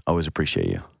 buddy. Always appreciate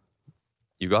you.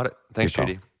 You got it. Thanks,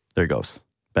 JD. There he goes.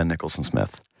 Ben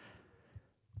Nicholson-Smith.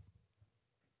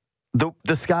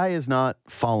 The sky is not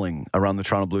falling around the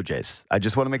Toronto Blue Jays. I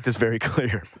just want to make this very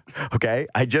clear, okay?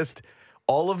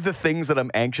 All of the things that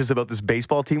I'm anxious about this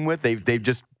baseball team with, they've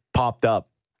just popped up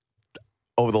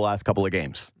over the last couple of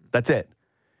games. That's it.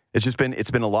 It's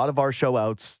been a lot of our show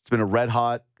outs. It's been a red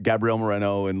hot Gabriel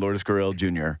Moreno and Lourdes Gurriel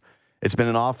Jr. It's been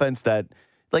an offense that,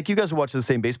 like, you guys are watching the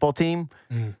same baseball team.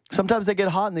 Sometimes they get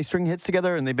hot and they string hits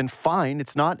together and they've been fine.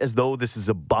 It's not as though this is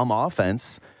a bum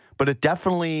offense, but it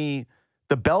definitely,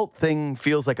 the Belt thing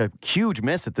feels like a huge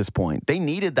miss at this point. They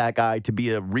needed that guy to be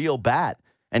a real bat,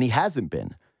 and he hasn't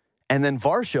been. And then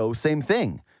Varsho, same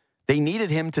thing. They needed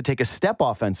him to take a step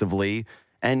offensively,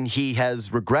 and he has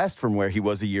regressed from where he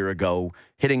was a year ago,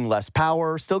 hitting less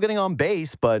power, still getting on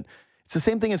base, but it's the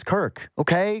same thing as Kirk.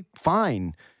 Okay,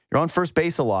 fine. You're on first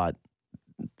base a lot.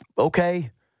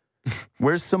 Okay.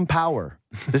 Where's some power?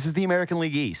 This is the American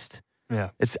League East. Yeah.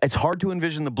 It's hard to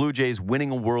envision the Blue Jays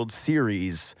winning a World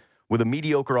Series with a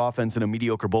mediocre offense and a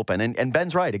mediocre bullpen. And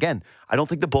Ben's right. Again, I don't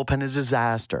think the bullpen is a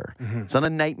disaster. It's not a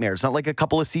nightmare. It's not like a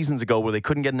couple of seasons ago where they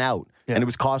couldn't get an out, and it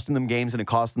was costing them games and it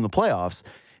cost them the playoffs.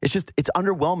 It's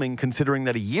underwhelming considering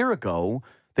that a year ago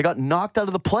they got knocked out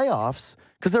of the playoffs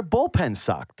because their bullpen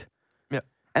sucked. Yeah.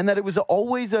 And that it was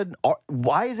always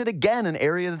why is it again an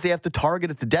area that they have to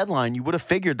target at the deadline? You would have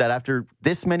figured that after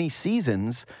this many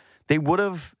seasons, they would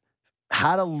have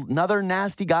had another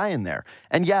nasty guy in there.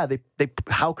 And yeah, they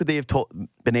how could they have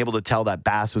been able to tell that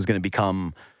Bass was going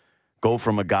to go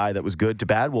from a guy that was good to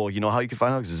bad? Well, you know how you can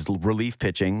find out, because it's relief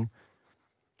pitching.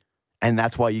 And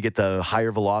that's why you get the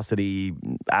higher velocity,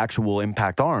 actual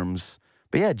impact arms.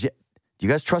 But yeah, do you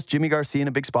guys trust Jimmy Garcia in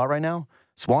a big spot right now?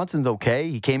 Swanson's okay.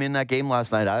 He came in that game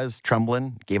last night. I was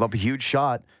trembling, gave up a huge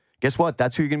shot. Guess what?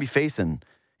 That's who you're going to be facing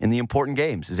in the important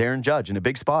games, is Aaron Judge in a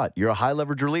big spot. You're a high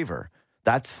leverage reliever.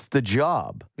 That's the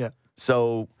job. Yeah.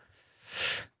 So,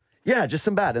 yeah, just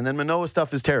some bad. And then Manoah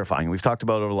stuff is terrifying. We've talked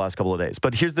about it over the last couple of days.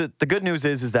 But here's the good news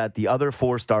is that the other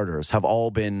four starters have all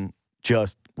been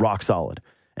just rock solid.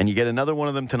 And you get another one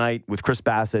of them tonight with Chris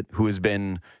Bassett, who has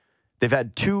been, they've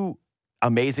had two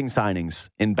amazing signings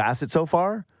in Bassett so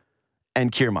far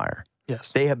and Kiermaier.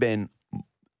 Yes. They have been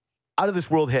out of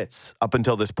this world hits up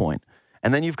until this point.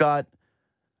 And then you've got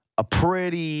a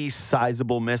pretty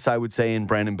sizable miss, I would say, in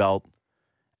Brandon Belt.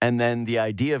 And then the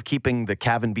idea of keeping the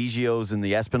Kevin Biggios and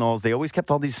the Espinals, they always kept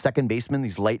all these second basemen,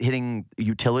 these light-hitting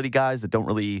utility guys that don't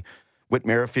really, Whit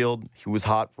Merrifield, he was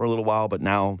hot for a little while, but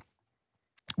now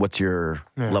what's your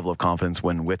level of confidence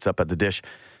when Whit's up at the dish?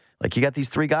 Like, you got these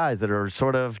three guys that are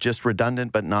sort of just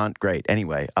redundant, but not great.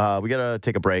 Anyway, we got to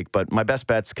take a break, but my best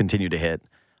bets continue to hit.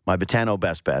 My Betano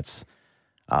best bets.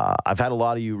 I've had a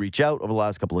lot of you reach out over the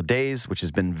last couple of days, which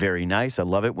has been very nice. I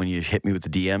love it when you hit me with the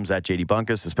DMs at JD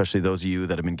Bunkus, especially those of you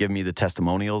that have been giving me the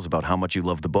testimonials about how much you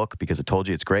love the book, because I told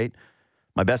you it's great.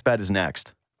 My best bet is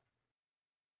next.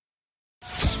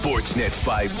 Sportsnet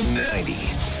 590,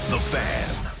 The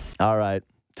Fan. All right.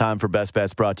 Time for Best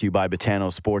Bets, brought to you by Betano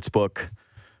Sportsbook,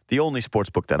 the only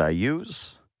sportsbook that I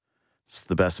use. It's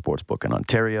the best sportsbook in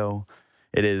Ontario.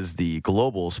 It is the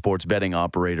global sports betting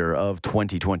operator of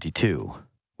 2022,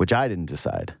 which I didn't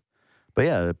decide. But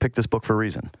yeah, I picked this book for a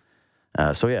reason.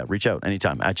 So yeah, reach out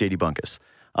anytime at JD Bunkus.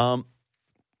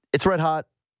 It's red hot.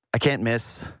 I can't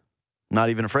miss. Not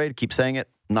even afraid. Keep saying it.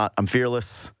 I'm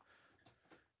fearless.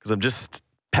 Because I'm just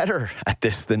better at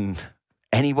this than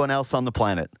anyone else on the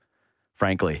planet,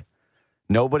 frankly.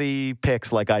 Nobody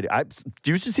picks like I do.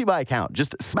 You should see my account.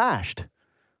 Just smashed.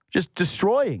 Just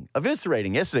destroying,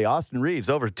 eviscerating. Yesterday, Austin Reeves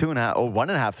over 2.5,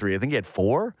 1.5, 3. I think he had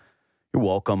 4. You're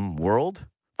welcome, world.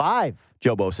 5.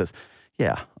 Joe Bo says,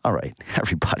 yeah, all right.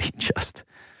 Everybody just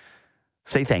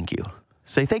say thank you.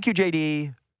 Say thank you,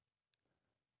 JD.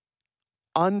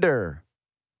 Under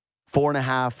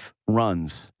 4.5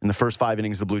 runs in the first 5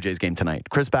 innings of the Blue Jays game tonight.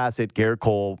 Chris Bassett, Garrett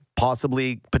Cole,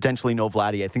 possibly, potentially no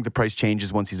Vladdy. I think the price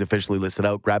changes once he's officially listed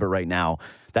out. Grab it right now.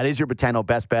 That is your Botano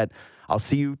best bet. I'll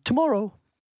see you tomorrow.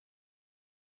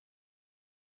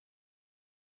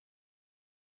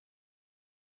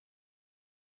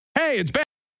 Hey, it's Ben.